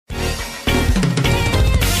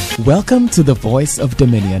Welcome to the Voice of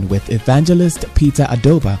Dominion with Evangelist Peter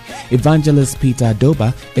Adobah. Evangelist Peter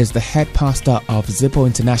Adobah is the head pastor of Zippo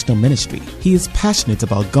International Ministry. He is passionate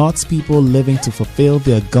about God's people living to fulfill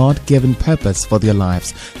their God-given purpose for their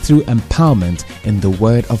lives through empowerment in the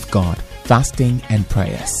Word of God, fasting and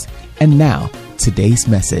prayers. And now, today's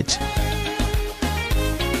message.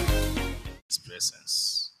 His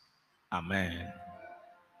presence. Amen.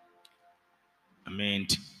 Amen.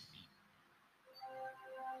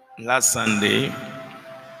 Last Sunday,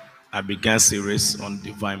 I began a series on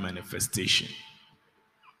divine manifestation.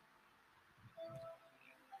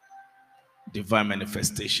 Divine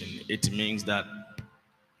manifestation. It means that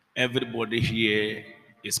everybody here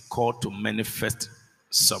is called to manifest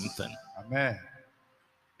something. Amen.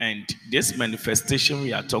 And this manifestation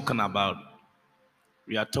we are talking about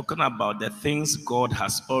the things God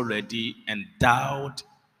has already endowed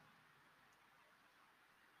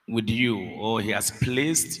with you, or He has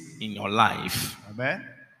placed in your life. Amen.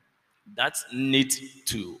 That need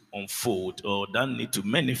to unfold, or that need to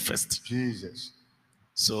manifest. Jesus.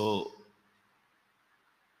 So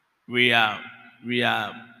we are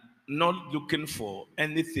not looking for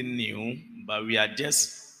anything new, but we are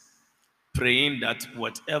just praying that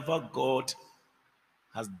whatever God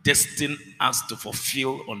has destined us to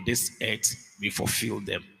fulfill on this earth, we fulfill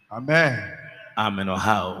them. Amen. Amen or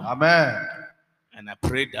how? Amen. And I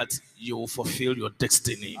pray that you will fulfill your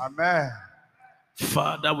destiny. Amen.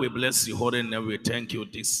 Father, we bless you, holy name. We thank you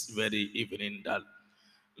this very evening that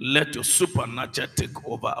let your supernatural take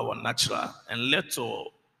over our natural, and let your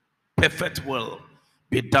perfect will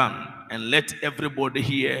be done. And let everybody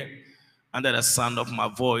here under the sound of my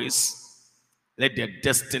voice, let their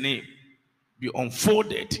destiny be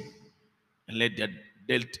unfolded, and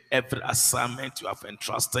let every assignment you have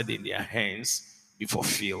entrusted in their hands be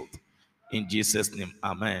fulfilled. In Jesus' name,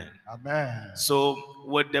 amen. Amen. So,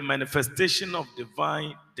 with the manifestation of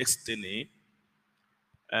divine destiny,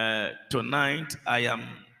 tonight I am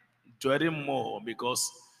dwelling more, because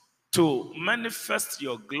to manifest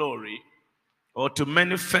your glory, or to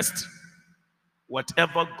manifest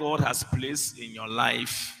whatever God has placed in your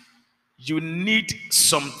life, you need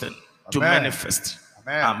something to manifest.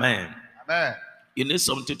 Amen. Amen. Amen. You need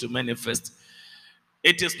something to manifest.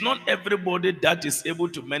 It is not everybody that is able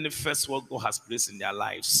to manifest what God has placed in their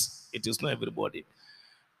lives. It is not everybody.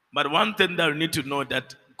 But one thing that you need to know,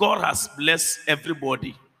 that God has blessed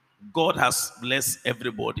everybody. God has blessed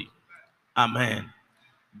everybody. Amen.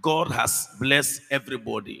 God has blessed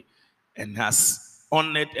everybody and has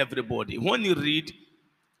honored everybody. When you read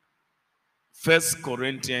 1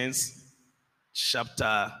 Corinthians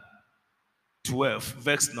chapter 12,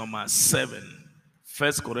 verse number 7.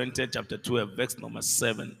 1 Corinthians chapter 12, verse number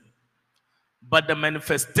 7. But the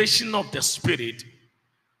manifestation of the Spirit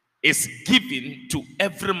is given to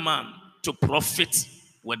every man to profit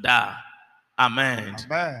withal. Amen.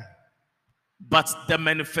 Amen. But the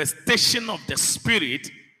manifestation of the Spirit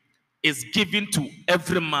is given to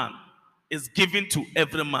every man. Is given to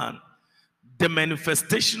every man. The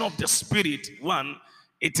manifestation of the Spirit, one,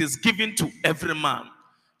 it is given to every man.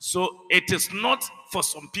 So it is not for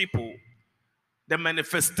some people. The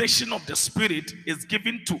manifestation of the Spirit is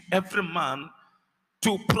given to every man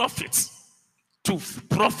to profit. To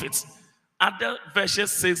profit. Other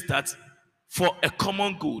verses says that for a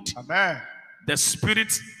common good. Amen. The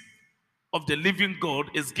Spirit of the living God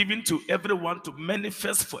is given to everyone to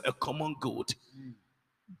manifest for a common good.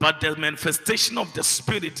 But the manifestation of the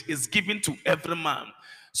Spirit is given to every man.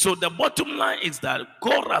 So the bottom line is that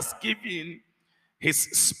God has given His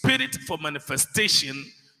Spirit for manifestation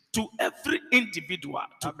to every individual,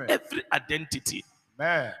 to Amen. every identity.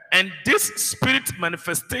 Amen. And this Spirit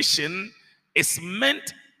manifestation is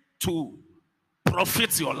meant to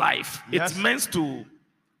profit your life. Yes. It means to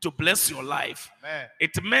bless your life. Amen.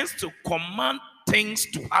 It means to command things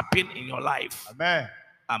to happen in your life. Amen.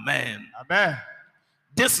 Amen. Amen.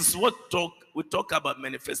 This is what we talk about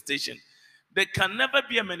manifestation. There can never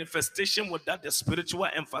be a manifestation without the spiritual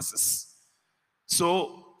emphasis.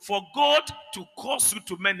 So, for God to cause you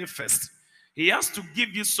to manifest, He has to give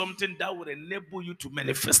you something that will enable you to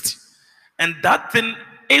manifest. And that thing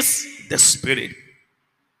is the Spirit.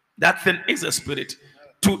 That thing is the Spirit.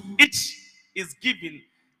 To each is given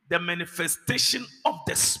the manifestation of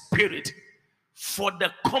the Spirit for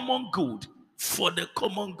the common good. For the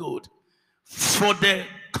common good. For the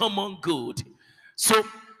common good. So,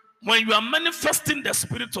 when you are manifesting the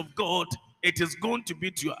Spirit of God, it is going to be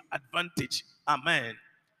to your advantage. Amen.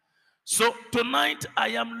 So tonight I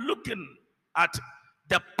am looking at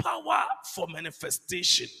the power for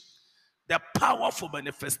manifestation. The power for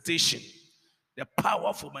manifestation. The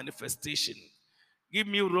power for manifestation. Give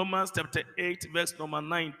me Romans chapter 8, verse number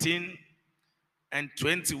 19 and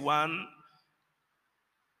 21.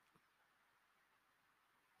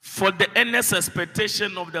 For the earnest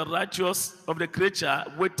expectation of the righteous of the creature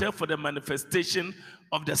waited for the manifestation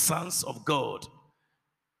of the sons of God.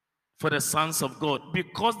 For the sons of God,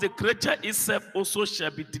 because the creature itself also shall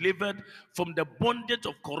be delivered from the bondage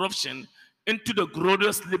of corruption into the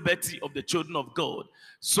glorious liberty of the children of God.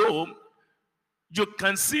 So you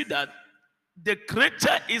can see that the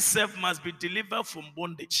creature itself must be delivered from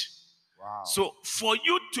bondage. Wow. So for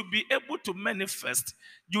you to be able to manifest,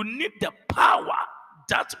 you need the power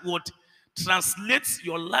that would translate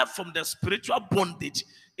your life from the spiritual bondage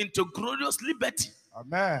into glorious liberty.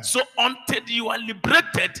 Amen. So until you are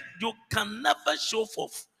liberated, you can never show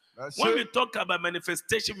forth. When we talk about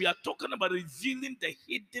manifestation, we are talking about revealing the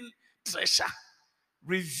hidden treasure.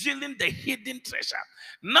 Revealing the hidden treasure.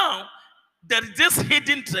 Now, there is this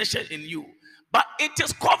hidden treasure in you, but it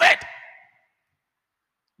is covered.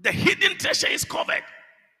 The hidden treasure is covered.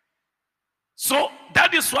 So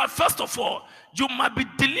that is why, first of all, you must be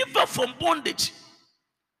delivered from bondage.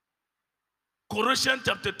 Colossians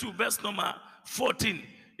chapter 2, verse number 14.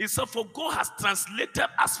 It said, for God has translated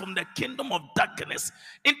us from the kingdom of darkness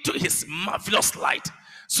into his marvelous light.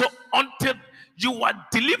 So until you are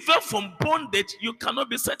delivered from bondage, you cannot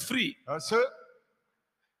be set free. That's it.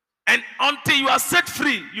 And until you are set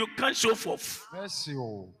free, you can't show forth. Merci.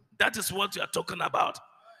 Oh. That is what you are talking about.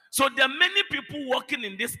 So there are many people walking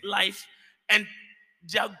in this life and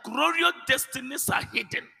their glorious destinies are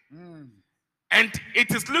hidden. And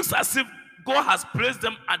it looks as if God has placed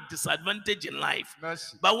them at disadvantage in life.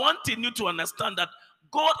 Merci. But one thing you need to understand that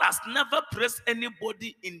God has never placed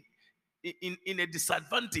anybody in a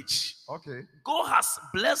disadvantage. Okay. God has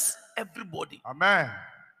blessed everybody. Amen.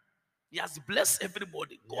 He has blessed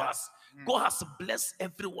everybody. God has blessed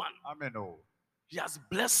everyone. Amen. Oh. He has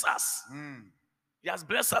blessed us. He has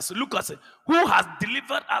blessed us. Look at it. Who has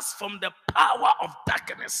delivered us from the power of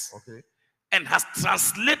darkness, Okay. and has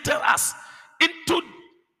translated us into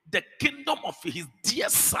the kingdom of his dear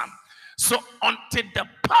son. So until the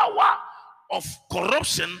power of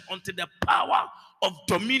corruption, until the power of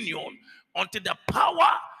dominion, until the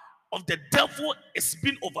power of the devil is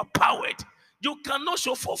being overpowered, you cannot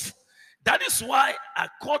show forth. That is why I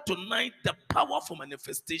call tonight the power for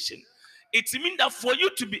manifestation. It means that for you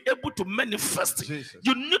to be able to manifest, Jesus.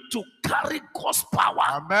 you need to carry God's power.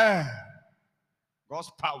 Amen. God's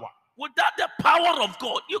power. Without the power of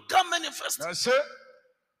God, you can't manifest. That's it.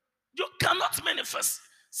 You cannot manifest.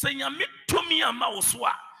 Say nyame tomi ama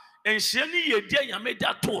oswa enhye ye dia nyame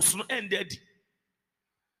da tos no ended.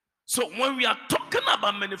 So when we are talking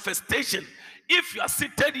about manifestation, if you are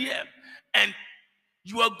seated here and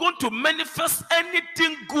you are going to manifest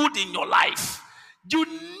anything good in your life, you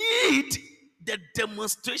need the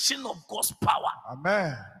demonstration of God's power.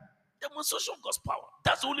 Amen. Demonstration of God's power.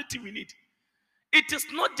 That's the only thing we need. It is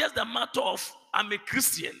not just a matter of I'm a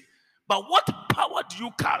Christian, but what power do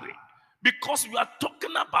you carry? Because we are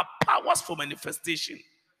talking about powers for manifestation.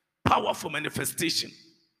 Power for manifestation.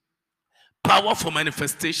 Power for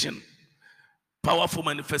manifestation. Power for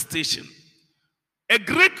manifestation. A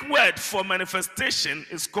Greek word for manifestation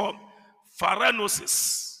is called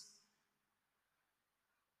pharaonosis.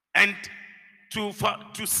 And to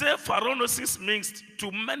say pharaonosis means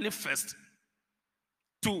to manifest.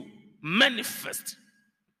 To manifest.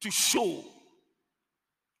 To show.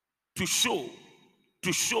 To show.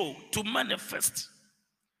 To show. To manifest.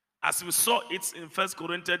 As we saw it in 1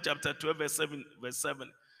 Corinthians chapter 12, verse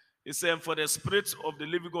 7. It said, for the Spirit of the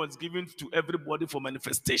living God is given to everybody for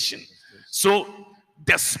manifestation. So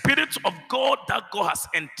the Spirit of God that God has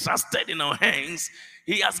entrusted in our hands,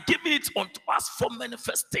 He has given it unto us for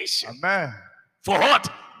manifestation. Amen. For what?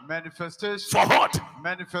 Manifestation. For what?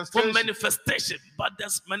 Manifestation. For manifestation. But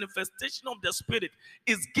this manifestation of the Spirit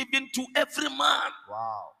is given to every man.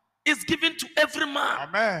 Wow. It's given to every man.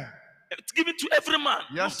 Amen. It's given to every man.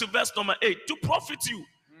 Yes. Move to verse number 8. To profit you.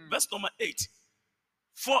 Verse number 8.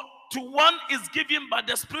 For to one is given by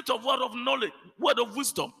the Spirit of word of knowledge, word of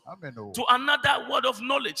wisdom. Amen. Oh. To another word of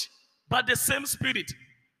knowledge, by the same Spirit.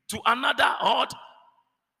 To another heart,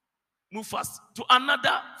 move fast. To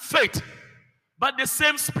another faith, by the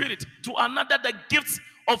same Spirit. To another the gifts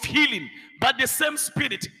of healing, by the same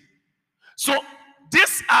Spirit. So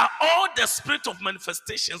these are all the spirit of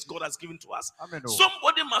manifestations God has given to us. Amen.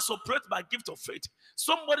 Somebody must operate by gift of faith.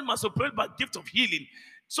 Somebody must operate by gift of healing.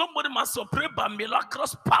 Somebody must operate by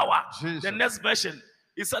miraculous power. Jesus. The next version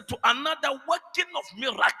is said to another working of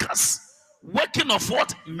miracles. Working of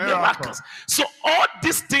what? Miracles. So all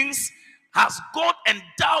these things has God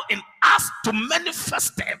endowed in us to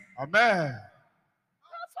manifest them. Amen.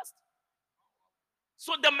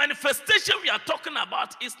 So the manifestation we are talking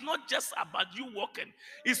about is not just about you walking.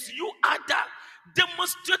 It's you either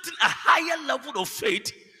demonstrating a higher level of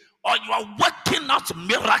faith, or you are working out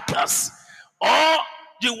miracles, or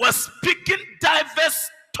you were speaking diverse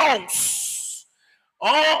tongues,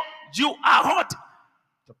 or you are what?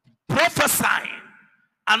 Prophesying.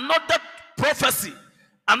 Another prophecy.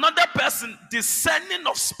 Another person discerning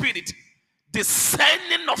of spirit.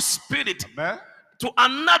 Discerning of spirit. Amen. To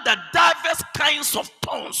another diverse kinds of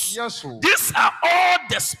tongues. Yes, sir. These are all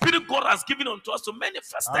the spirit God has given unto us to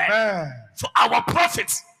manifest them Amen. for our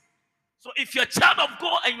profits. So if you're a child of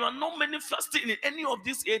God and you are not manifesting in any of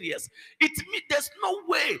these areas, it means there's no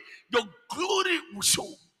way your glory will show.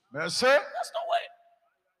 Mercy. There's no way.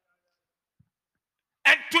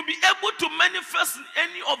 And to be able to manifest in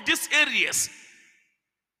any of these areas,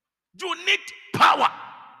 you need power.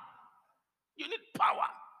 You need power.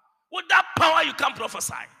 With that power, you can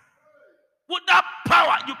prophesy. With that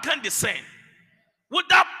power, you can discern. With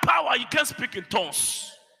that power, you can speak in tongues.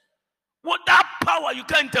 With that power, you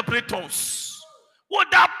can interpret tongues. With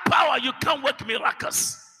that power, you can work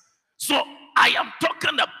miracles. So I am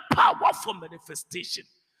talking the power for manifestation.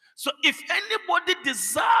 So if anybody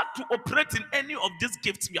desire to operate in any of these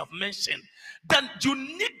gifts we have mentioned, then you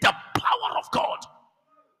need the power of God.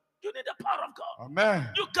 You need the power of God. Amen.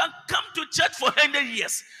 You can come to church for 100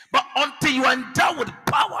 years, but until you are endowed with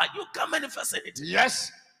power, you can manifest anything.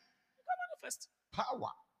 Yes. You can manifest.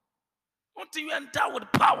 Power. Until you are endowed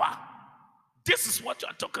with power. This is what you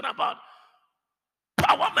are talking about.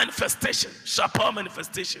 Power manifestation. Shall power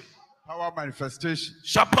manifestation. Power manifestation.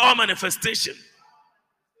 Shall power manifestation.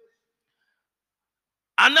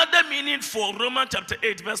 Another meaning for Romans chapter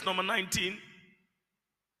 8, verse number 19.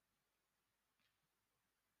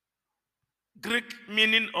 Greek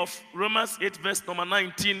meaning of Romans 8, verse number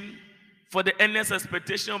 19. For the earnest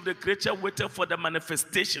expectation of the creature waited for the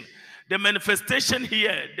manifestation. The manifestation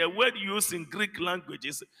here, the word used in Greek language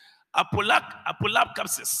is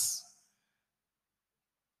apokalipsis.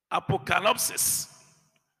 Apokalipsis.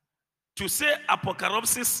 To say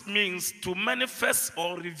apokalipsis means to manifest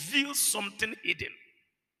or reveal something hidden.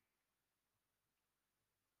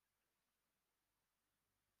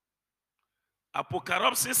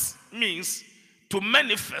 Apokalipsis means to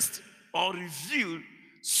manifest or reveal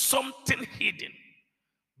something hidden.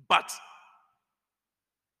 But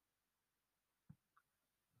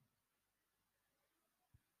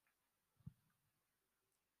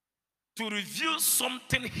to reveal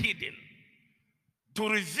something hidden, to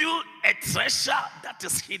reveal a treasure that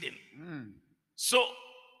is hidden. So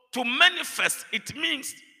to manifest, it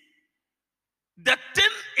means the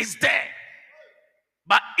thing is there,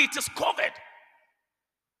 but it is covered.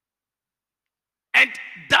 And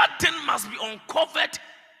that thing must be uncovered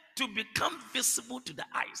to become visible to the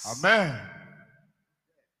eyes. Amen.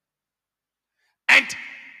 And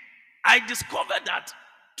I discovered that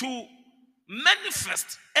to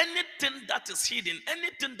manifest anything that is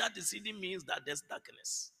hidden means that there's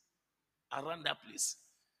darkness around that place.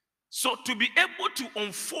 So to be able to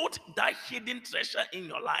unfold that hidden treasure in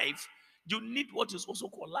your life, you need what is also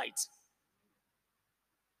called light.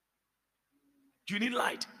 You need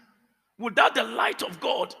light. Without the light of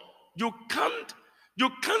God, you can't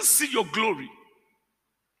see your glory.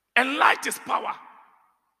 And light is power.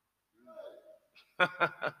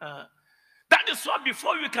 That is why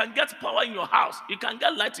before you can get power in your house, you can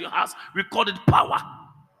get light in your house, we call it power.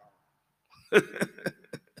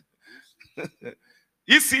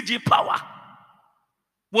 ECG power.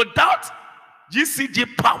 Without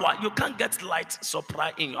ECG power, you can't get light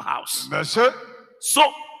supply in your house. Mercy. So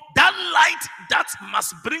that light that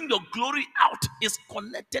must bring your glory out is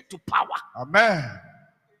connected to power. Amen.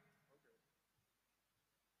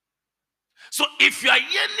 So if you are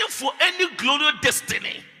yearning for any glorious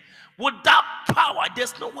destiny, without power,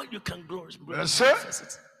 there's no way you can manifest it.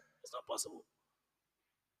 It's not possible.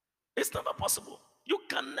 It's never possible. You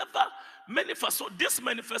can never manifest. So this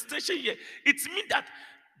manifestation here, it means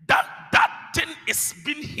that thing is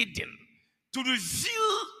being hidden to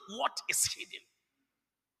reveal what is hidden.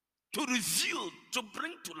 To reveal, to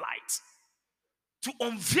bring to light, to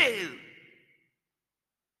unveil,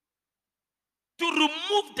 to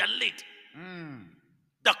remove the lid,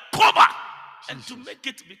 the cover, and to make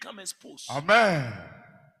it become exposed. Amen.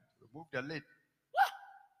 Remove the lid.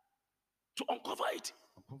 To uncover it.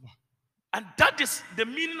 And that is the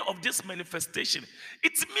meaning of this manifestation.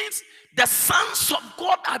 It means the sons of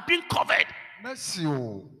God are being covered. Mercy.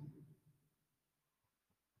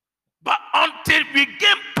 But until we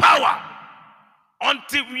gain power,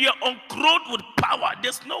 until we are unclothed with power,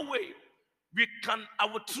 there's no way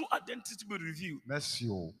our true identity will be revealed. Mercy.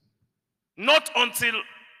 Not until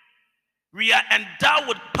we are endowed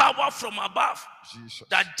with power from above. Jesus.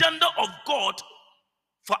 The agenda of God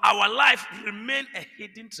for our life remain a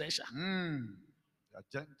hidden treasure.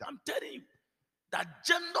 Agenda. I'm telling you, the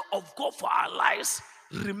agenda of God for our lives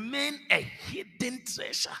remain a hidden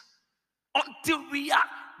treasure until we are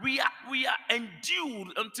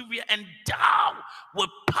endued, until we are endowed with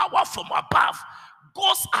power from above.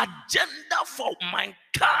 God's agenda for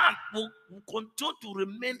mankind will continue to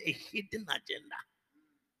remain a hidden agenda.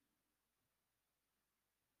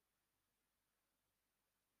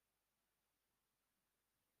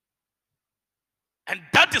 And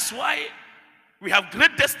that is why we have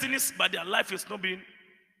great destinies, but their life is not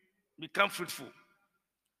become fruitful.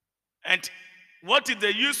 And what is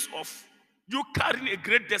the use of you carrying a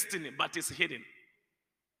great destiny, but it's hidden?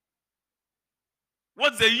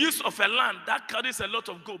 What's the use of a land that carries a lot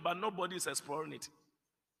of gold, but nobody is exploring it?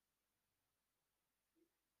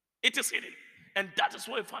 It is hidden. And that is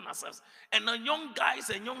where we find ourselves. And the young guys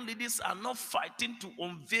and young ladies are not fighting to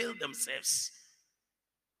unveil themselves.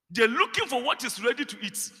 They're looking for what is ready to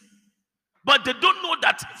eat. But they don't know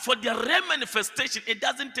that for their rare manifestation, it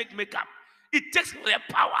doesn't take makeup. It takes rare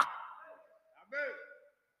power. Amen.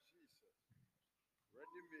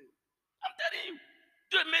 I'm telling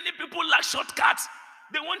you, many people like shortcuts.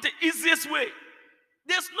 They want the easiest way.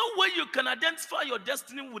 There's no way you can identify your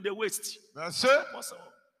destiny with the waste. That's it. Possible.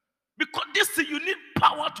 Because this thing, you need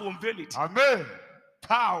power to unveil it. Amen.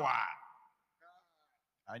 Power.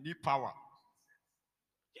 I need power.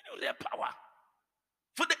 You need their power.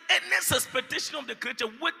 For the earnest expectation of the creature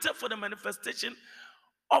waited for the manifestation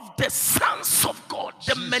of the sons of God.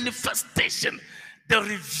 The manifestation, the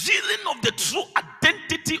revealing of the true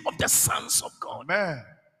identity of the sons of God. Amen.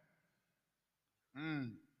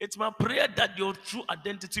 It's my prayer that your true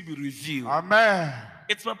identity be revealed. Amen.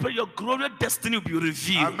 It's my prayer your glorious destiny will be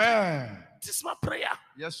revealed. Amen. This is my prayer.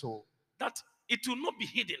 Yes, sir. That it will not be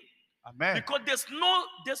hidden. Amen. Because there's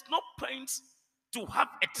no point to have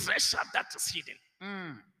a treasure that is hidden.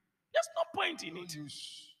 There's no point in it.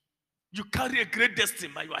 You carry a great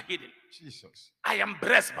destiny, but you are hidden. Jesus. I am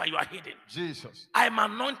blessed, but you are hidden. Jesus. I am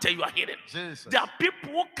anointed, you are hidden. Jesus. There are people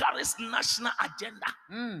who carry national agenda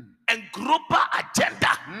and global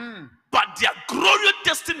agenda, but their glorious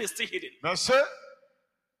destiny is still hidden. That's it.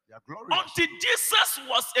 They are glorious. Until Jesus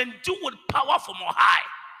was endued with power from on high,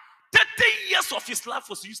 30 years of his life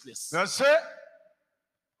was useless. That's it.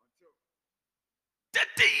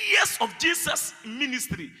 30 years of Jesus'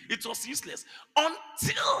 ministry, it was useless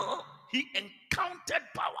until he encountered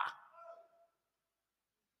power.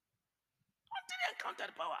 Until he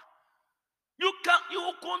encountered power. You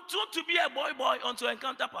will continue to be a boy until you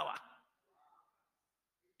encounter power.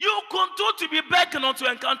 You will continue to be begging until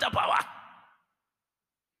you encounter power.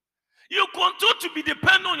 You continue to be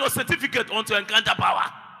dependent on your certificate until you encounter power.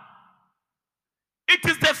 It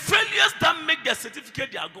is the failures that make their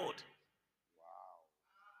certificate their God.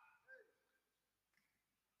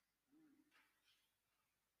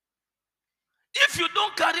 If you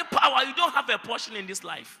don't carry power, you don't have a portion in this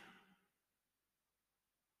life.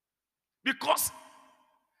 Because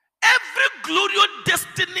every glorious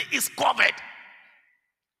destiny is covered.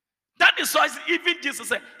 That is why even Jesus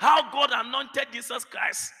said, how God anointed Jesus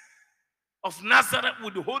Christ of Nazareth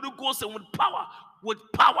with the Holy Ghost and with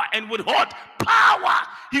power and with what? Power.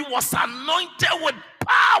 He was anointed with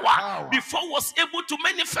power before he was able to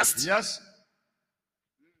manifest. Yes.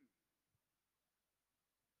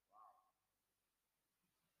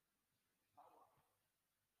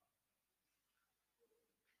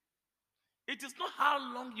 It is not how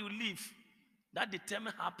long you live that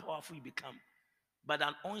determines how powerful you become, but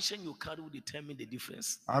an unction you carry will determine the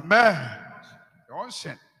difference. Amen. The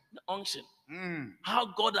unction. The unction. How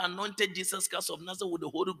God anointed Jesus Christ of Nazareth with the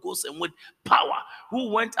Holy Ghost and with power, who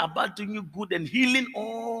went about doing you good and healing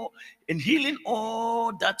all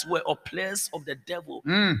that were oppressed of the devil.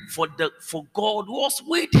 For God was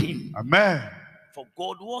with him. Amen. For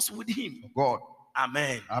God was with him. For God.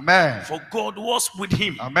 Amen. Amen. For God was with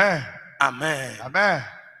him. Amen. Amen. Amen.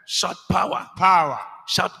 Shout power. Power.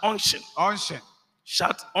 Shout unction. Unction.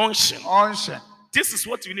 Shout unction. Unction. This is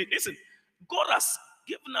what you need. Listen, God has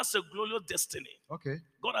given us a glorious destiny. Okay.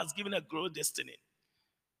 God has given a glorious destiny.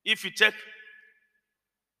 If you check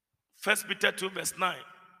 1 Peter 2 verse 9,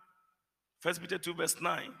 1 Peter 2 verse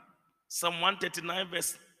 9, Psalm 139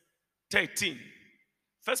 verse 13,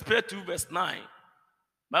 1 Peter 2 verse 9,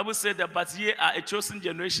 Bible said that, but ye are a chosen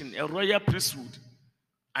generation, a royal priesthood,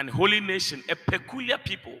 and holy nation, a peculiar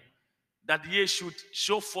people, that ye should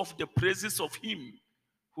show forth the praises of him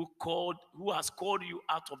who has called you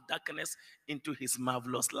out of darkness into his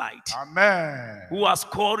marvelous light. Amen. Who has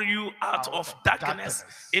called you out Out of of darkness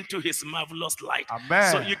darkness. into his marvelous light.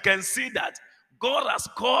 Amen. So you can see that God has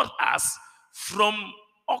called us from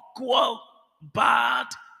awkward, bad,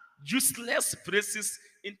 useless places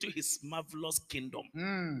into his marvelous kingdom.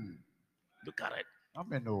 Look at it.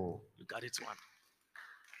 Amen. Oh. Look at it, one.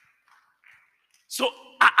 So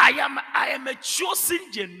I am a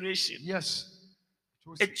chosen generation. Yes.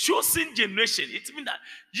 A chosen generation. It means that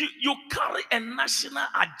you carry a national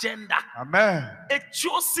agenda. Amen. A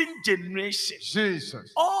chosen generation.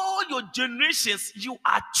 Jesus. All your generations, you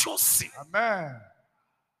are chosen. Amen.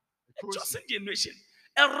 A chosen generation.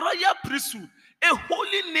 A royal priesthood. A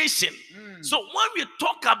holy nation. So when we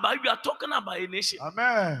talk about, we are talking about a nation.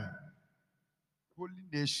 Amen. Holy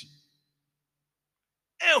nation.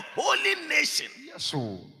 A holy nation. Yes,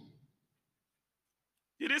 so.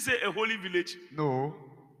 Did he say a holy village? No.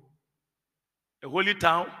 A holy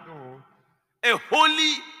town? No. A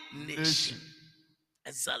holy nation. Nation.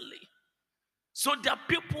 Exactly. So there are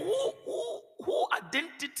people who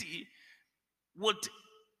identity would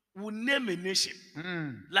name a nation.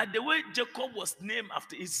 Like the way Jacob was named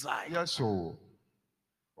after Israel. Yes, so.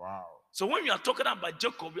 Wow. So when we are talking about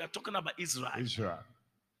Jacob, we are talking about Israel. Israel.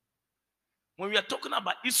 When we are talking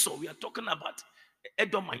about Esau, we are talking about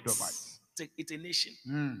Edomites. It's a nation.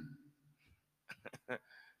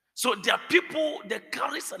 So there are people that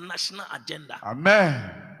carries a national agenda.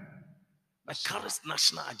 Amen. That carries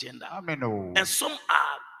national agenda. Amen. Oh. And some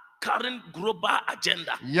are carrying global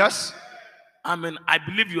agenda. Yes. I mean, I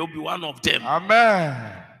believe you'll be one of them.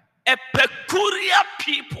 Amen. A peculiar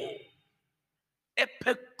people. A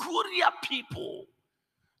peculiar people.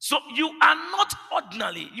 So you are not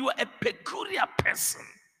ordinary. You are a peculiar person.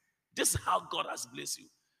 This is how God has blessed you.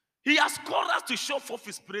 He has called us to show forth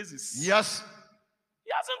his praises. Yes.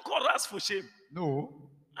 He hasn't called us for shame. No.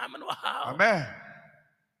 I mean, wow. Amen.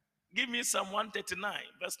 Give me Psalm 139,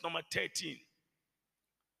 verse number 13.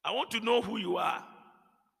 I want to know who you are.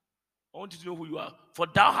 I want you to know who you are. For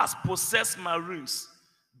thou hast possessed my rooms.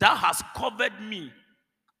 Thou hast covered me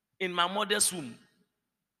in my mother's womb.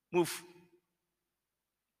 Move.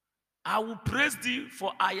 I will praise thee,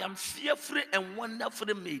 for I am fearfully and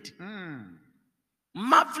wonderfully made.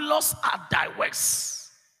 Marvelous are thy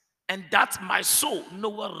works, and that my soul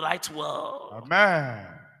knoweth right well. Amen.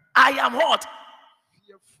 I am what?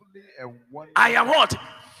 Fearfully and wonderfully. I am what?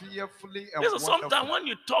 Fearfully and This is wonderfully. sometimes when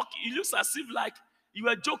you talk, it looks as if like you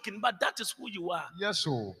are joking, but that is who you are. Yes,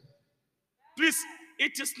 so. Please,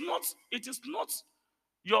 it is not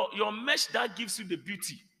your mesh that gives you the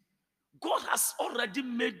beauty. God has already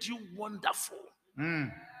made you wonderful.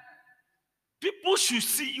 People should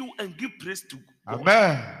see you and give praise to God.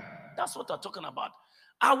 Amen. That's what I'm talking about.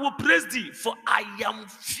 I will praise thee, for I am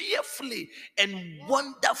fearfully and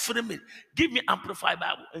wonderfully made. Give me Amplified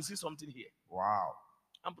Bible and see something here. Wow.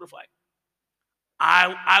 Amplified.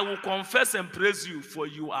 I will confess and praise you, for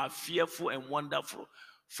you are fearful and wonderful,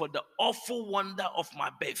 for the awful wonder of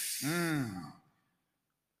my birth.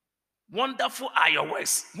 Wonderful are your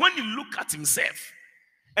works. When you look at himself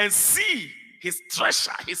and see his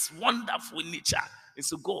treasure, his wonderful nature,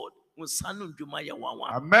 it's a God.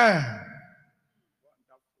 Amen.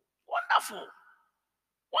 Wonderful.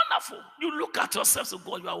 Wonderful. You look at yourself, so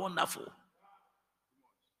God, you are wonderful.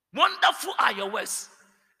 Wonderful are your works.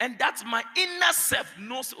 And that my inner self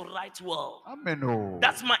knows right well. Amen.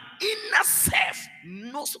 That's my inner self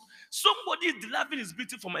knows. Somebody is deriving his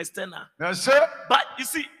beauty from external. Yes, sir. But you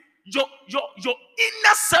see, your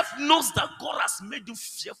inner self knows that God has made you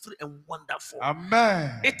fearful and wonderful.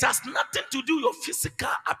 Amen. It has nothing to do with your physical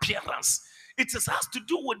appearance. It has to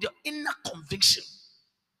do with your inner conviction.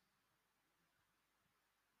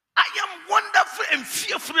 I am wonderful and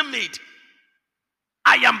fearfully made.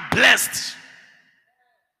 I am blessed.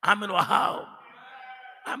 I'm in how?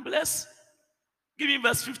 I'm blessed. Give me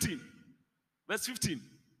verse 15. Verse 15.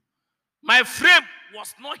 My frame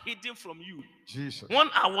was not hidden from you. Jesus. When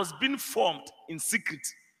I was being formed in secret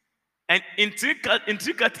and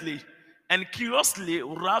intricately and curiously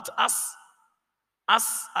wrought as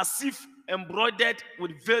if embroidered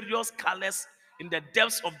with various colors in the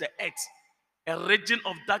depths of the earth, a region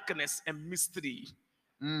of darkness and mystery.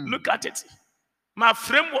 Look at it. My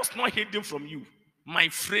frame was not hidden from you. My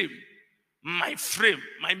frame, my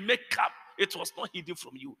makeup, it was not hidden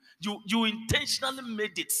from you. You intentionally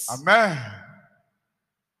made it. Amen.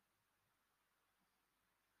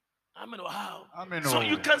 Amen. Wow. Amen. So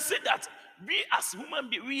you can say that we as human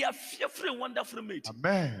beings, we are fearfully and wonderfully made.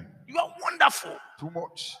 Amen. You are wonderful. Too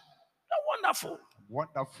much. You are wonderful.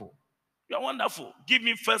 Wonderful. You are wonderful. Give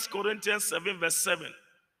me 1 Corinthians 7 verse 7.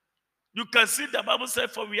 You can see the Bible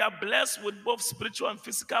says, for we are blessed with both spiritual and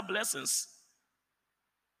physical blessings.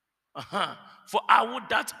 For I would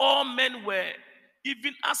that all men were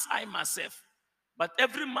even as I myself. But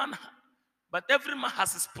every man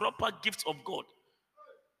has his proper gift of God.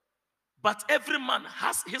 But every man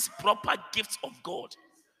has his proper gift of God.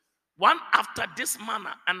 One after this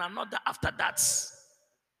manner and another after that.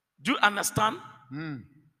 Do you understand?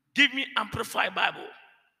 Give me Amplified Bible.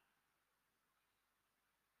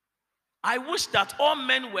 I wish that all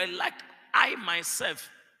men were like I myself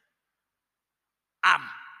am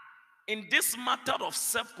in this matter of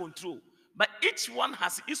self-control. But each one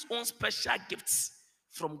has his own special gifts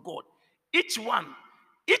from God. Each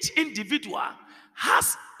individual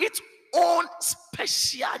has its own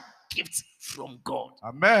special gift from God.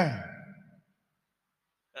 Amen.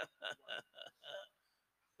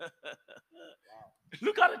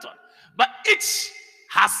 Look at it. But each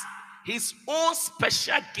has his own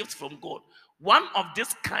special gift from God. One of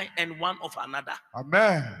this kind and one of another.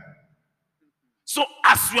 Amen. So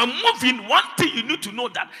as you're moving, one thing you need to know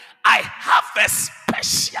that I have a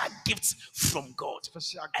special gift from God.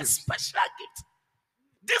 Special A gift. special gift.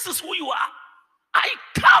 This is who you are. I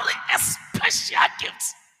carry a special gift.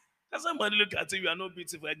 Can somebody look at you? You are not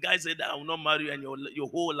beautiful. A guy said that I will not marry you and your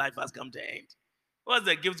whole life has come to an end. What's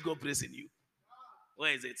the gift God placed in you?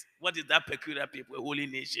 Where is it? What is that peculiar people, a holy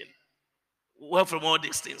nation? Well, from all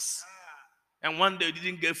these things. And one day you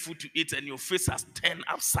didn't get food to eat and your face has turned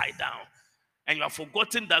upside down. And you have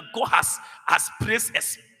forgotten that God has placed a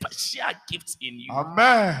special gift in you.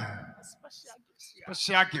 Amen. A special gift.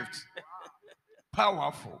 Special gift.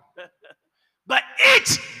 Powerful. But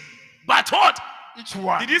what? Each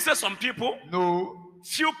one. Did he say some people? No.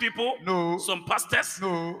 Few people? No. Some pastors?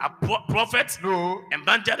 No. Prophets? No.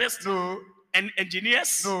 Evangelists? No. And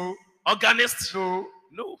engineers? No. Organists? No.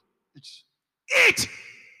 No. Each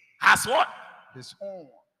has what? his own.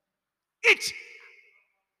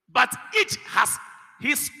 But each has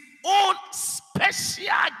his own special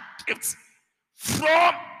gift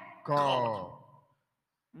from God.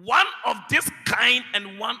 One of this kind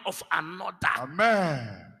and one of another.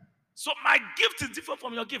 Amen. So my gift is different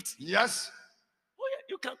from your gift. Yes. Oh yeah,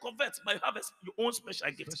 you can convert, but you have your own special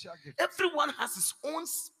gift. Special gift. Everyone has his own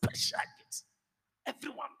special gift.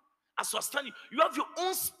 Everyone. As you're standing, you have your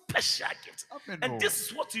own special gift. Amen. And this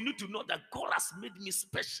is what you need to know, that God has made me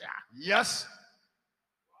special. Yes.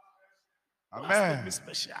 God Amen. has made me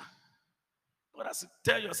special. God has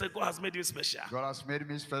tell yourself, God has made you special. God has made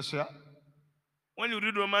me special. When you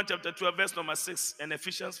read Romans chapter 12, verse number 6, and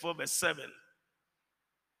Ephesians 4, verse 7.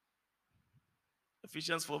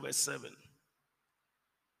 Ephesians 4, verse 7.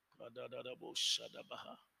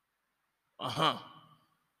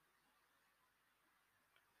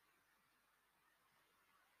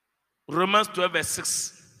 Romans 12, verse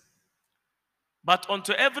 6. But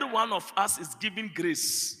unto every one of us is given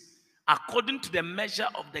grace according to the measure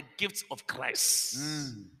of the gifts of Christ.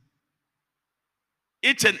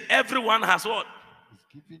 Each and every one has what?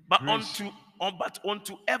 But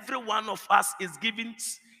unto every one of us is given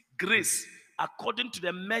grace according to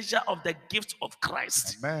the measure of the gift of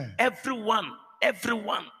Christ. Amen. Everyone is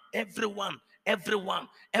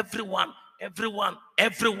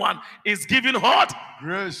given what?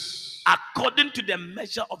 Grace. According to the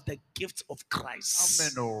measure of the gift of Christ.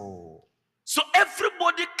 Amen. Oh. So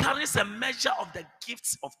everybody carries a measure of the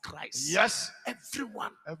gifts of Christ. Yes.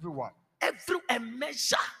 Everyone. A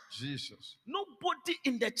measure. Jesus. Nobody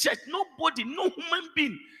in the church, no human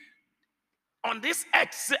being on this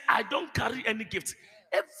earth say, I don't carry any gift.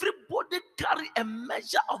 Everybody carry a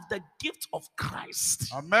measure of the gift of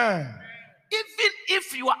Christ. Amen. Even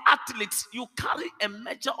if you are athletes, you carry a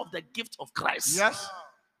measure of the gift of Christ. Yes.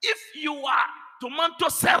 If you are tomato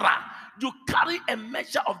Sarah, you carry a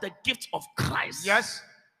measure of the gift of Christ. Yes.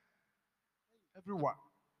 Everyone.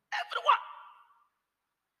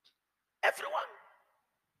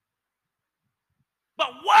 But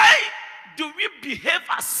why do we behave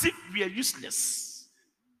as if we are useless?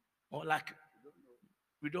 Or like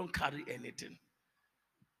we don't carry anything?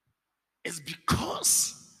 It's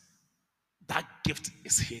because that gift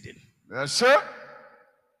is hidden. Yes, sir.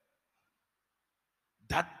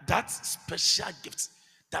 That special gift,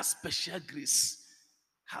 that special grace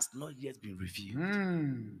has not yet been revealed.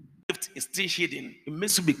 Gift is still hidden. It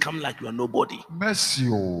makes you become like you are nobody. Mercy.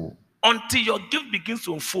 Until your gift begins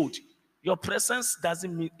to unfold, your presence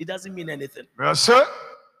doesn't mean anything. Yes, sir.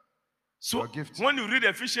 So when you read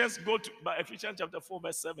Ephesians, go to Ephesians chapter 4,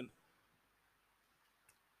 verse 7.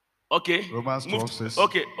 Okay. Romans 12 says.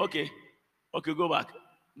 Okay, go back.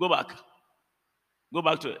 Go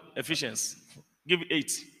back to Ephesians. Give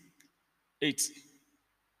 8.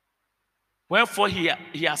 Wherefore he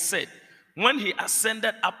has said, when he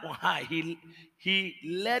ascended up on high, he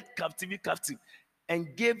led captivity captive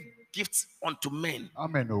and gave gifts unto men.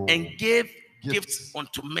 Amen. Oh. And gave Gifts. gifts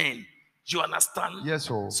unto men. Do you understand? Yes,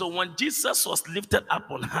 oh. So when Jesus was lifted up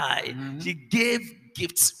on high, he gave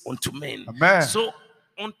gifts unto men. Amen. So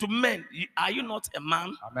unto men, are you not a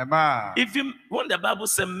man? I'm a man. Even when the Bible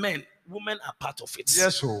says men, women are part of it.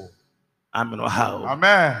 Yes, oh. Amen. Or how?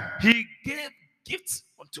 Amen. He gave gifts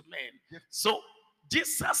unto men. Gifts. So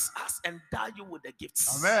Jesus has endowed you with the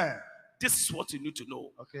gifts. Amen. This is what you need to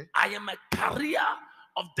know. Okay. I am a carrier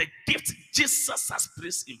of the gift Jesus has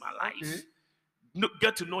placed in my life. Okay.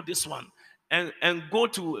 Get to know this one. And go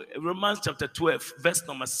to Romans chapter 12, verse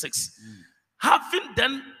number 6. Having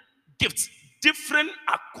then gifts different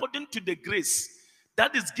according to the grace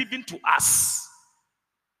that is given to us.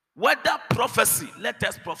 Whether prophecy, let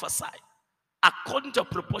us prophesy according to a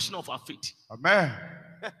proportion of our faith. Amen.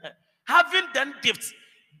 Having then gifts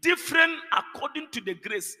different according to the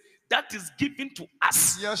grace that is given to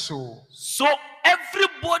us. Yes, oh. So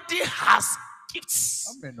everybody has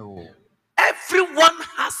gifts. Amen. Oh. Everyone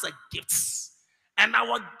has a gift. And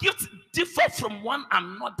our gifts differ from one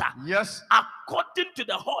another. Yes. According to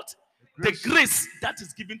the grace that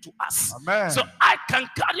is given to us. Amen. So I can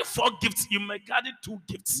carry 4 gifts. You may carry 2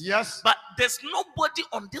 gifts. Yes. But there's nobody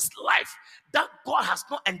on this life that God has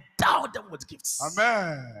not endowed them with gifts.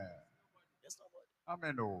 Amen. There's nobody.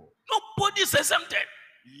 Amen. Oh. Nobody says something.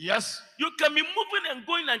 Yes. You can be moving and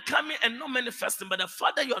going and coming and not manifesting, but the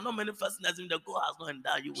fact that you are not manifesting doesn't mean that God has not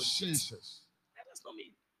endowed you with gifts. Jesus. That does not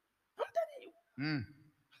mean. I'm telling you. Mm.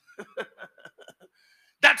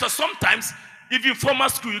 That's why sometimes, if in formal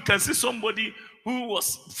school, you can see somebody who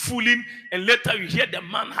was fooling, and later you hear the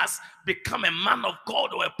man has become a man of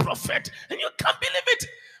God or a prophet, and you can't believe it.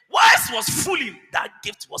 Whilst was fooling, that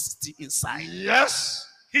gift was still inside. Yes.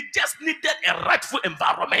 He just needed a rightful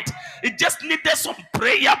environment. He just needed some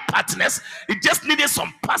prayer partners. He just needed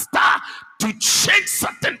some pastor to change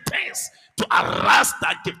certain things to arouse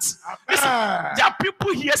that gift. Listen, there are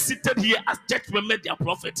people here seated here as church members, they are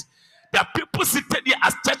prophets. There are people seated here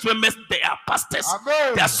as church members, they are pastors.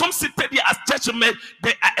 Amen. There are some seated here as church members,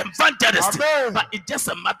 they are evangelists. Amen. But it's just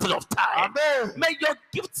a matter of time. Amen. May your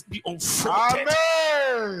gifts be unfolded.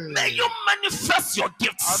 Amen. May you manifest your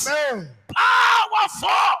gifts. Amen. Powerful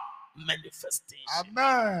manifestation.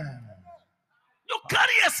 Amen. You carry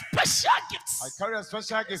a special gift. I carry a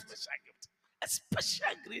special gift. A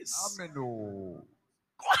special grace. Amen. Oh.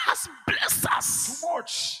 God has blessed us. Too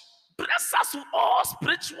much. Bless us with all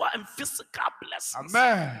spiritual and physical blessings.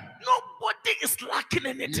 Amen. Nobody is lacking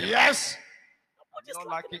anything. Yes. Nobody is Not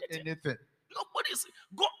lacking lacking anything. anything. Nobody is.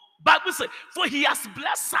 God, Bible says, for He has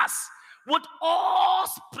blessed us with all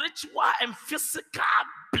spiritual and physical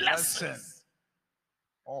blessings. Blessing.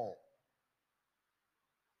 Oh.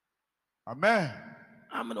 Amen.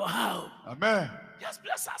 Amen. How? Amen. Yes,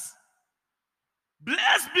 bless us.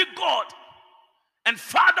 Blessed be God and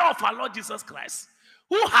Father of our Lord Jesus Christ,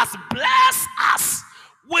 who has blessed us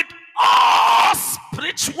with all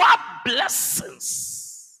spiritual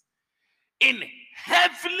blessings in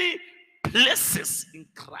heavenly places in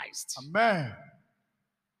Christ. Amen.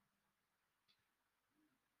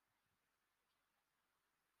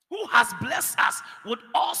 Who has blessed us with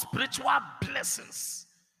all spiritual blessings.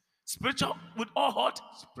 Spiritual, with all heart.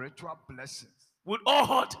 Spiritual blessings. With all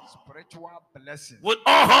heart. Spiritual blessings. With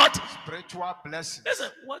all heart. Spiritual blessings. Listen,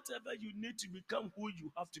 whatever you need to become who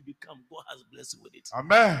you have to become, God has blessed you with it.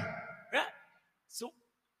 Amen. Yeah. So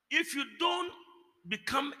if you don't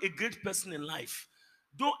become a great person in life,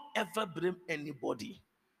 don't ever blame anybody.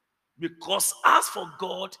 Because as for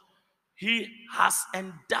God, He has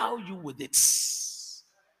endowed you with it.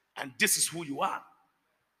 And this is who you are.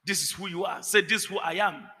 This is who you are. Say, this is who I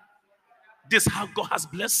am. This is how God has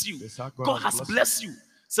blessed you. God has blessed you.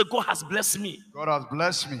 Say, God has blessed me. God has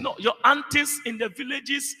blessed me. No, your aunties in the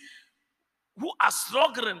villages who are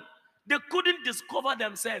struggling, they couldn't discover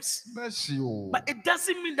themselves. Mercy. Oh. But it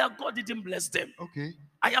doesn't mean that God didn't bless them. Okay.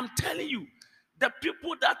 I am telling you, the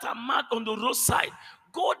people that are mad on the roadside,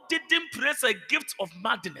 God didn't place a gift of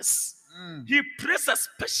madness. He placed a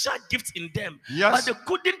special gift in them. Yes. But they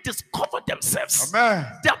couldn't discover themselves. Amen.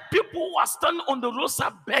 There are people who are standing on the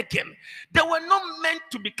roadside begging. They were not meant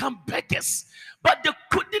to become beggars, but they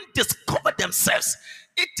couldn't discover themselves.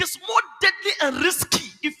 It is more deadly and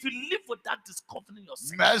risky if you live without discovering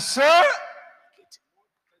yourself. Mercy.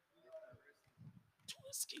 Too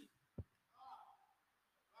risky.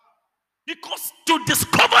 Because to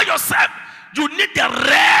discover yourself, you need the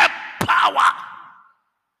rare power.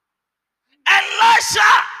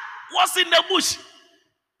 Elisha was in the bush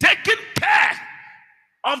taking care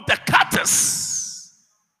of the cutters.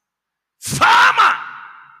 Farmer,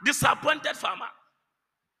 disappointed farmer,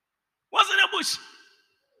 was in the bush.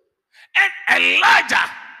 And Elijah,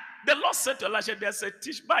 the Lord said to Elijah, there's a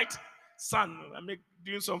Tishbite son,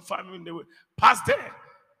 doing some farming. They will pass there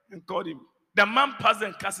and called him. The man passed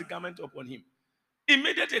and cast a garment upon him.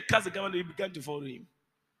 Immediately cast the garment, he began to follow him.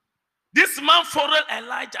 This man followed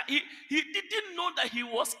Elijah. He didn't know that he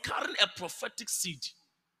was carrying a prophetic seed.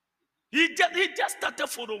 He just started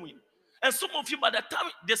following. And some of you, by the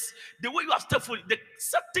time the way you have started following, the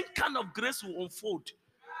certain kind of grace will unfold.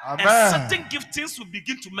 Amen. And certain giftings will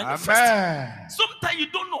begin to manifest. Amen. Sometimes you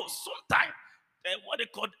don't know. Sometimes, what they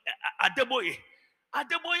call Adobah.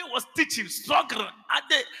 Adobah was teaching, struggling at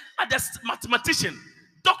the mathematician,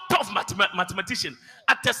 doctor of mathematician,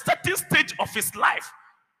 at a certain stage of his life.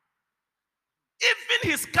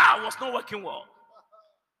 Even his car was not working well.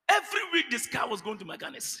 Every week, this car was going to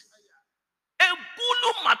mechanics. A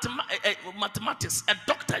guru mathematics, a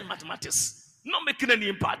doctor in mathematics, not making any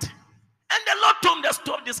impact. And the Lord told him to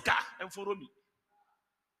stop this car and follow me.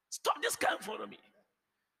 Stop this car and follow me.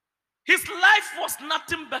 His life was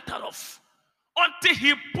nothing better off until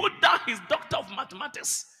he put down his doctor of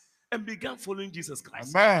mathematics and began following Jesus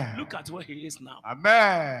Christ. Amen. Look at where he is now.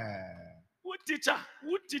 Amen. Who teacher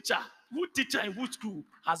in which school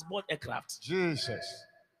has bought aircraft? Jesus.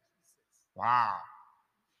 Wow.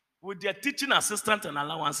 With their teaching assistant and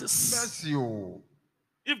allowances. Bless you.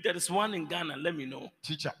 If there is one in Ghana, let me know.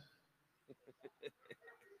 Teacher.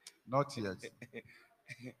 Not yet.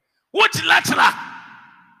 Which lecturer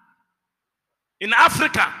in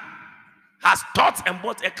Africa has taught and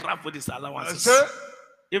bought aircraft with his allowances?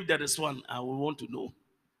 If there is one, I will want to know.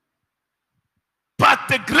 But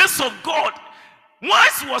the grace of God,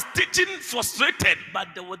 once he was teaching frustrated, but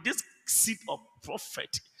there was this seed of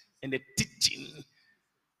prophet and a teaching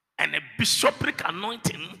and a bishopric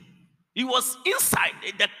anointing. He was inside.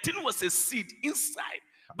 The thing was a seed inside.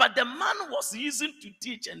 But the man was using to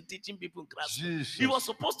teach and teaching people in Christ. Jesus. He was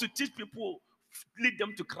supposed to teach people, lead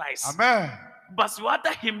them to Christ. Amen. But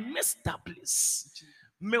rather he missed that place.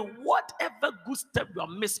 May whatever good step you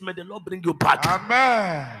have missed, may the Lord bring you back.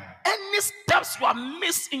 Amen. Any steps you have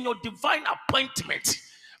missed in your divine appointment,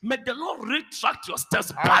 may the Lord retract your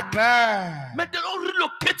steps back. Amen. May the Lord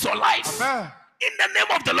relocate your life. Amen. In the name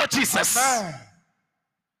of the Lord Jesus. Amen.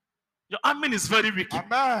 Your amen is very weak.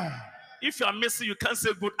 Amen. If you are missing, you can't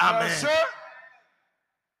say good amen. Yes, sir.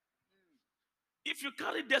 If you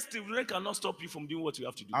carry destiny, rain cannot stop you from doing what you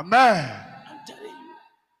have to do. Amen. I'm telling you.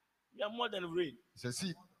 You are more than rain. It's a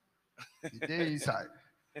seed. The day inside.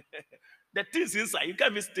 The things inside, you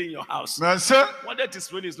can't even stay in your house. Yes, sir. Whether it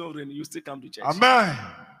is rain, it's not rain, you still come to church. Amen.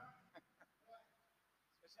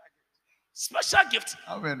 Special gift.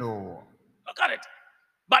 Amen. Oh. Look at it.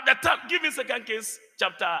 But the time, give me 2 Kings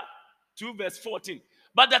chapter 2, verse 14.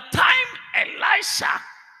 But the time Elisha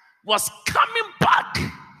was coming back,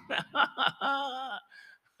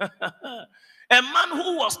 a man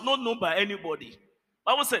who was not known by anybody,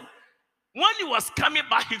 Bible said, when he was coming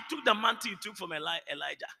back, he took the mantle he took from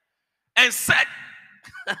Elijah and said,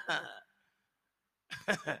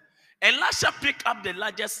 Elisha picked up the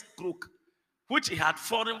largest crook which he had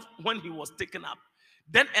fallen when he was taken up.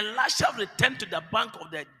 Then Elisha returned to the bank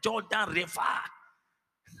of the Jordan River.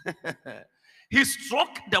 He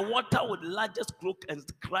struck the water with the largest crook and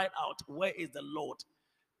cried out, where is the Lord?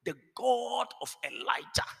 The God of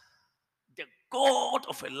Elijah. The God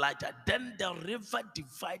of Elijah. Then the river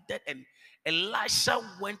divided and Elisha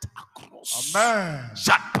went across. Amen.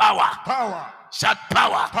 Shout power. Power. Shout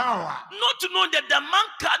power. Power. Not to know that the man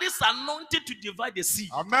carries anointed to divide the sea.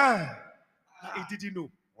 Amen. He didn't know.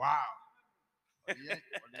 Wow.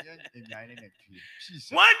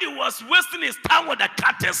 When he was wasting his time with the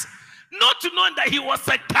cutters, not to know that he was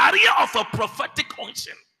a carrier of a prophetic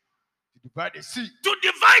unction. To divide the sea. To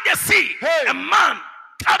divide the sea. Hey. A man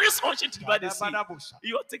carries unction to divide the sea.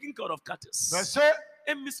 You are taking care of cutters. Merci.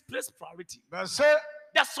 A misplaced priority. Merci.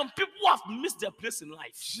 There are some people who have missed their place in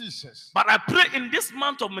life. Jesus. But I pray in this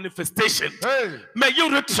month of manifestation, Hey. may you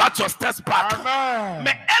retract your steps back. Amen.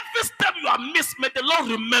 May every step you have missed, may the Lord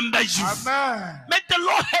remember you. Amen. May the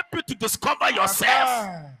Lord help you to discover yourself.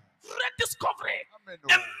 Amen. Rediscovery. Amen.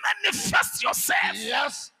 And manifest yourself.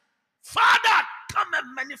 Yes. Father, come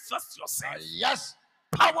and manifest yourself. Yes.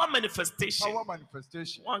 Power manifestation. Power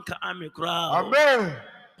manifestation. One can army crowd. Amen.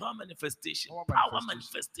 Power manifestation. Power Power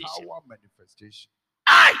manifestation. Power manifestation.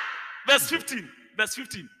 Aye. Verse 15. Verse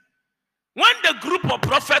 15. When the group of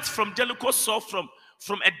prophets from Jericho saw from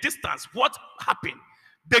a distance what happened,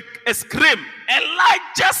 they screamed,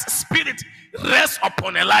 Elijah's spirit rests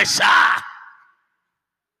upon Elisha.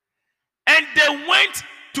 And they went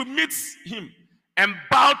to meet him and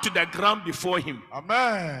bowed to the ground before him.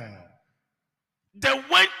 Amen. They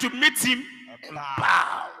went to meet him and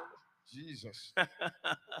bowed. Jesus.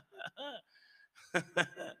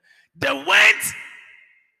 They went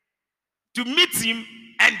to meet him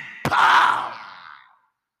and bowed.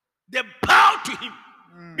 They bowed to him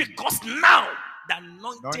because now the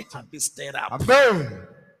anointing has been stirred up. Amen.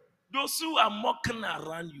 Those who are mocking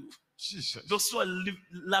around you, Jesus. those who are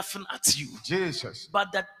laughing at you, Jesus.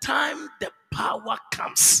 but the time the power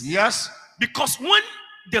comes, Yes. because when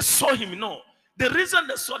they saw him, the reason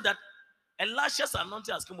they saw that Elisha's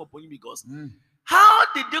anointing has come upon him because how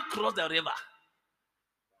did they cross the river?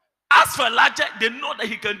 As for Elijah, they know that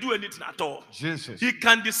he can do anything at all. Jesus. He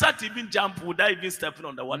can decide to even jump without even stepping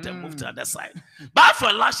on the water and move to the other side. But for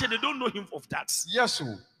Elisha, they don't know him of that. Yes,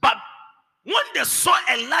 sir. But when they saw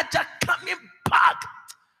Elijah coming back,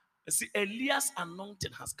 you see, Elias'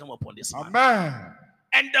 anointing has come upon this man. Amen.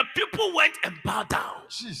 And the people went and bowed down.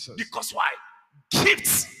 Jesus. Because why?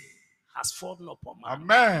 Gifts has fallen upon man.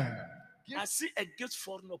 Amen. I see a gift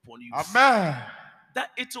falling upon you. Amen.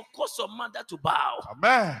 That it will cause your mother to bow.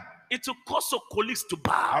 Amen. It will cause your colleagues to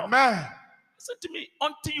bow. Amen. Listen to me.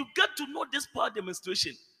 Until you get to know this power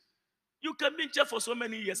demonstration, you can be in church for so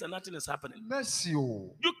many years and nothing is happening. Mercy.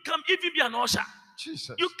 You can even be an usher.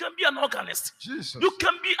 Jesus. You can be an organist. Jesus. You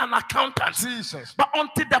can be an accountant. Jesus. But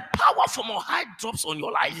until the power from on high drops on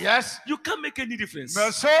your life, Yes. you can't make any difference.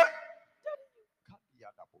 Mercy.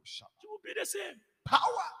 You will be the same. Power.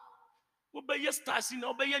 Nobody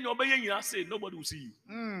will see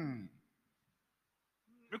you.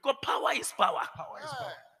 Because power is power. Power is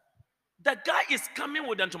power. The guy is coming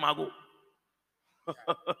with Ntomago.